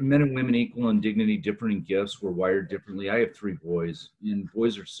say, men and women equal in dignity, different in gifts. We're wired differently. I have 3 boys, and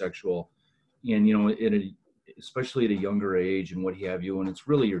boys are sexual, and especially at a younger age and what have you. And it's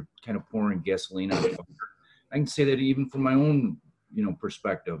really you're kind of pouring gasoline on the fire. I can say that even from my own,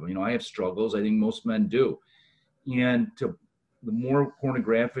 perspective. I have struggles. I think most men do. And the more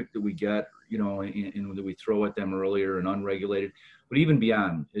pornographic that we get, and that we throw at them earlier and unregulated, but even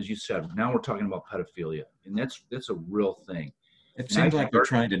beyond, as you said, now we're talking about pedophilia, and that's a real thing. It seems like they're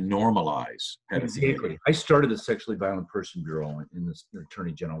trying to normalize pedophilia. Exactly. I started the Sexually Violent Person Bureau in the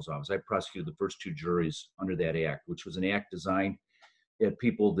Attorney General's office. I prosecuted the first 2 juries under that act, which was an act designed at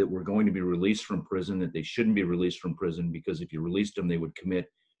people that were going to be released from prison, that they shouldn't be released from prison because if you released them, they would commit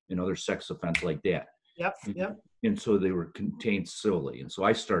another sex offense like that. Yep. And so they were contained civilly. And so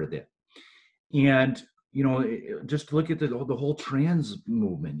I started that. And, just look at the whole trans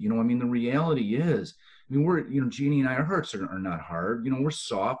movement. The reality is, we're, Jeanne and I, our hearts are not hard. We're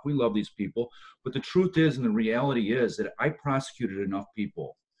soft. We love these people. But the truth is, and the reality is that I prosecuted enough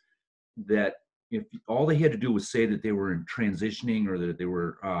people that if all they had to do was say that they were in transitioning or that they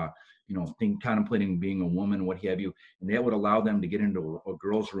were, contemplating being a woman, what have you, and that would allow them to get into a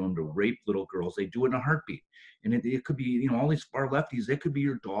girl's room to rape little girls, they do it in a heartbeat. And it could be, all these far lefties, it could be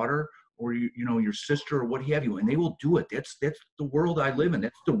your daughter or your sister or what have you, and they will do it. That's the world I live in.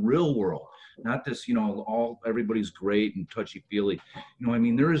 That's the real world, not this, everybody's great and touchy-feely.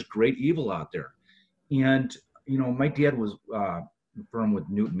 There is great evil out there. And, my dad was firm with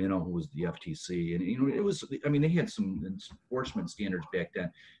Newt Minow, who was the FTC, and it was, they had some enforcement standards back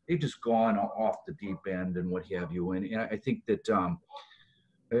then. They've just gone off the deep end and what have you. And I think that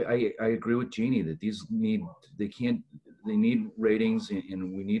I agree with Jeanne that they need ratings,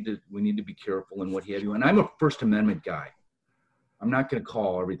 and we need to be careful and what have you. And I'm a First Amendment guy. I'm not going to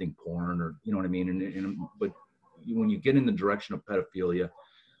call everything porn or what I mean. But when you get in the direction of pedophilia,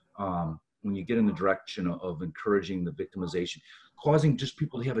 when you get in the direction of encouraging the victimization, causing just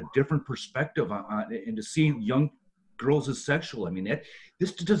people to have a different perspective on and to see young girls as sexual.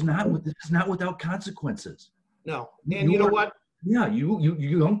 This is not without consequences. No, and you know what? Yeah, you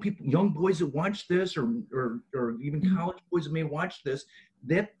young people, young boys that watch this, or even college boys that may watch this,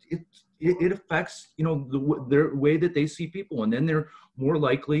 that it affects their way that they see people, and then they're more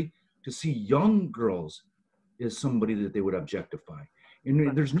likely to see young girls as somebody that they would objectify.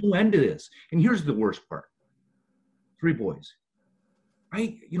 And there's no end to this. And here's the worst part: 3 boys.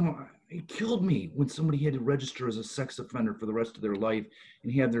 It killed me when somebody had to register as a sex offender for the rest of their life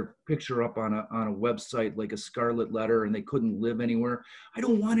and have their picture up on a website like a scarlet letter, and they couldn't live anywhere. I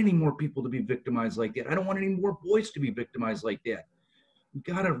don't want any more people to be victimized like that. I don't want any more boys to be victimized like that. You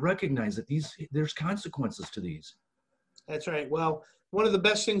got to recognize that there's consequences to these. That's right. Well, one of the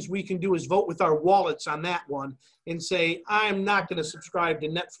best things we can do is vote with our wallets on that one and say, I'm not going to subscribe to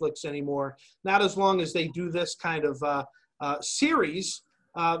Netflix anymore. Not as long as they do this kind of series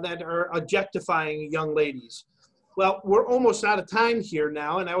that are objectifying young ladies. Well, we're almost out of time here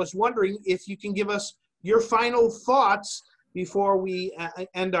now, and I was wondering if you can give us your final thoughts before we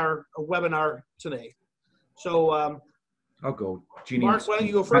end our webinar today. So I'll go. Jeanne, Mark, why don't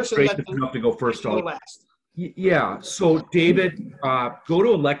you go first and let the enough to go first. go last. Yeah. So David, go to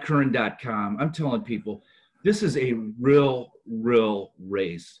electcurran.com. I'm telling people, this is a real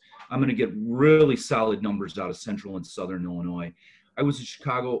race. I'm going to get really solid numbers out of Central and Southern Illinois. I was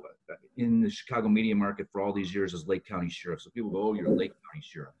in the Chicago media market for all these years as Lake County Sheriff. So people go, oh, you're a Lake County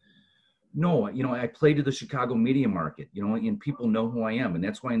Sheriff. No, I played to the Chicago media market, and people know who I am. And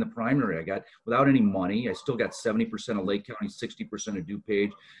that's why in the primary, I got, without any money, I still got 70% of Lake County, 60% of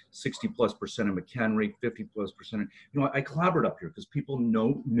DuPage, 60+% of McHenry, 50+%. I clobbered up here because people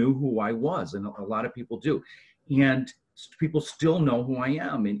knew who I was, and a lot of people do. And people still know who I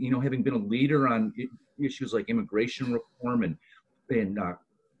am. And, having been a leader on issues like immigration reform and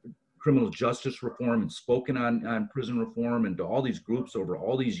criminal justice reform and spoken on prison reform and to all these groups over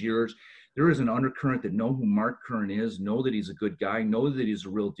all these years, there is an undercurrent that know who Mark Curran is, know that he's a good guy, know that he's a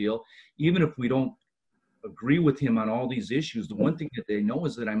real deal. Even if we don't agree with him on all these issues, the one thing that they know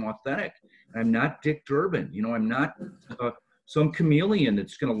is that I'm authentic. I'm not Dick Durbin. I'm not some chameleon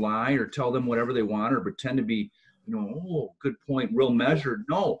that's going to lie or tell them whatever they want or pretend to be, oh, good point, real measured.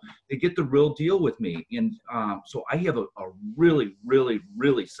 No, they get the real deal with me. And so I have a really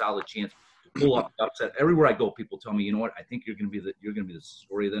solid chance to pull up the upset. Everywhere I go, people tell me, you know what, I think you're going to be the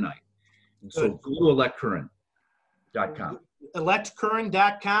story of the night. And so go to electcurran.com.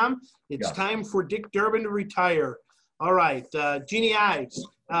 Electcurran.com. It's time for Dick Durbin to retire. All right, Jeanne Ives.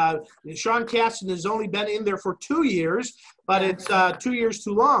 Sean Casten has only been in there for 2 years, but it's 2 years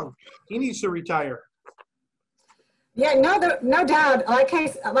too long. He needs to retire. Yeah, no doubt. Like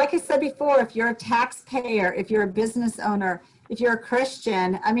I said before, if you're a taxpayer, if you're a business owner, if you're a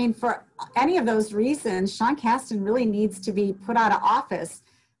Christian, I mean, for any of those reasons, Sean Casten really needs to be put out of office.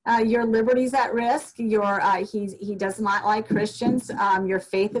 Your liberty's at risk. He does not like Christians. Your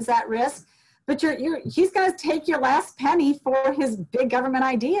faith is at risk. But he's going to take your last penny for his big government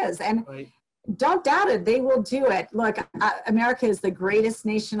ideas. And right. Don't doubt it. They will do it. Look, America is the greatest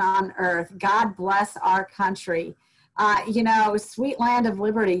nation on earth. God bless our country. Sweet land of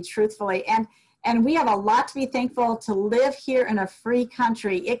liberty, truthfully. And we have a lot to be thankful to live here in a free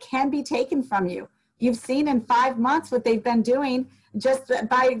country. It can be taken from you. You've seen in 5 months what they've been doing just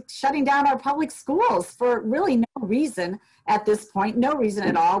by shutting down our public schools for really no reason at this point, no reason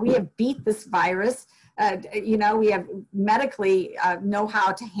at all. We have beat this virus. We have medically know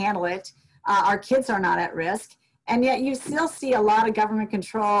how to handle it. Our kids are not at risk. And yet you still see a lot of government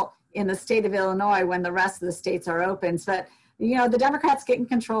control in the state of Illinois when the rest of the states are open. But, the Democrats get in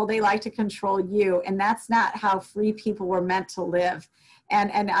control. They like to control you. And that's not how free people were meant to live.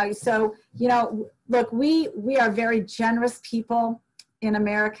 Look, we are very generous people in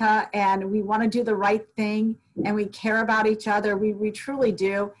America, and we want to do the right thing, and we care about each other. We truly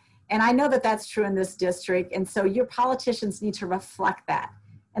do. And I know that that's true in this district. And so your politicians need to reflect that.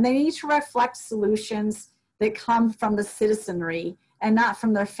 And they need to reflect solutions that come from the citizenry and not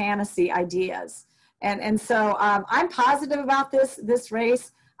from their fantasy ideas. And so I'm positive about this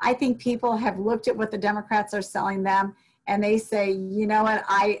race. I think people have looked at what the Democrats are selling them, and they say, you know what,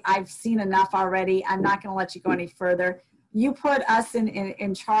 I've seen enough already. I'm not going to let you go any further. You put us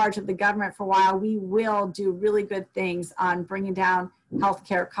in charge of the government for a while, we will do really good things on bringing down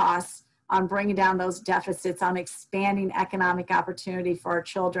healthcare costs, on bringing down those deficits, on expanding economic opportunity for our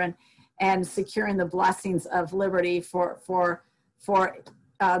children, and securing the blessings of liberty for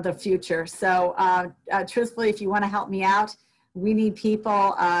the future. So truthfully, if you want to help me out, we need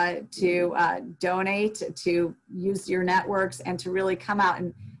people to donate, to use your networks, and to really come out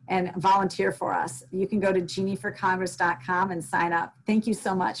and volunteer for us. You can go to jeanneforcongress.com and sign up. Thank you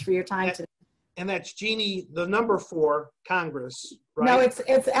so much for your time today. And that's Jeanne, the number 4, Congress, right? No, it's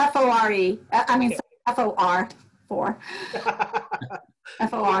F-O-R-E. I mean, F-O-R, 4.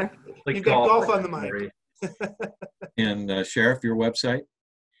 F-O-R. You've got golf on the mind. And Sheriff, your website?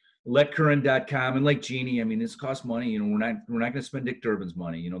 electcurran.com. And like Jeanne, I mean, this costs money. We're not going to spend Dick Durbin's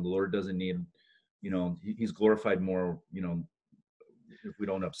money. The Lord doesn't need, he's glorified more, if we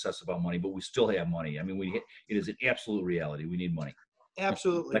don't obsess about money, but we still have money. I mean, it is an absolute reality. We need money.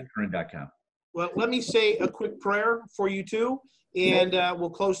 Absolutely. electcurran.com. Well, let me say a quick prayer for you too, and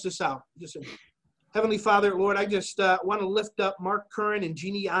we'll close this out. Heavenly Father, Lord, I just want to lift up Mark Curran and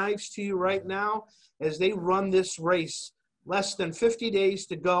Jeanne Ives to you right now as they run this race. Less than 50 days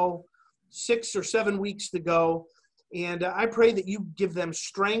to go, 6 or 7 weeks to go. And I pray that you give them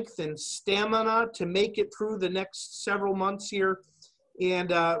strength and stamina to make it through the next several months here. And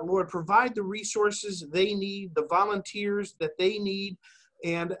Lord, provide the resources they need, the volunteers that they need,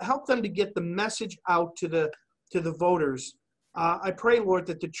 and help them to get the message out to the voters. I pray, Lord,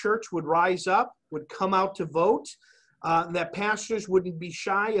 that the church would rise up, would come out to vote. that pastors wouldn't be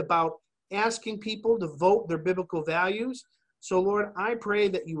shy about asking people to vote their biblical values. So, Lord, I pray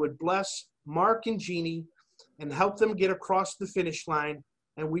that you would bless Mark and Jeanne and help them get across the finish line.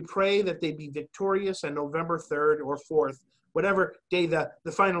 And we pray that they be victorious on November 3rd or 4th, whatever day the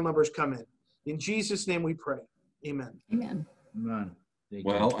final numbers come in. In Jesus' name we pray. Amen. Amen. Amen. Thank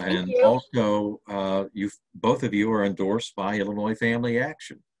you. Well, and you. also, both of you are endorsed by Illinois Family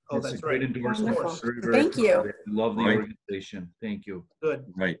Action. Oh, It's a that's great right. endorsement. Wonderful. Very, very Thank you. proud of it. Love the Right. organization. Thank you. Good.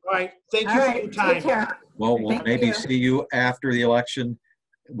 Right. All right. Thank All you for right. your time. Take care. Well, we'll Thank maybe you. see you after the election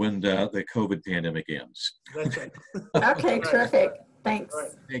when the COVID pandemic ends. That's right. Okay, terrific. Thanks. All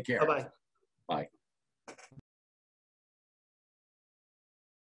right. Take care. Bye-bye. Bye.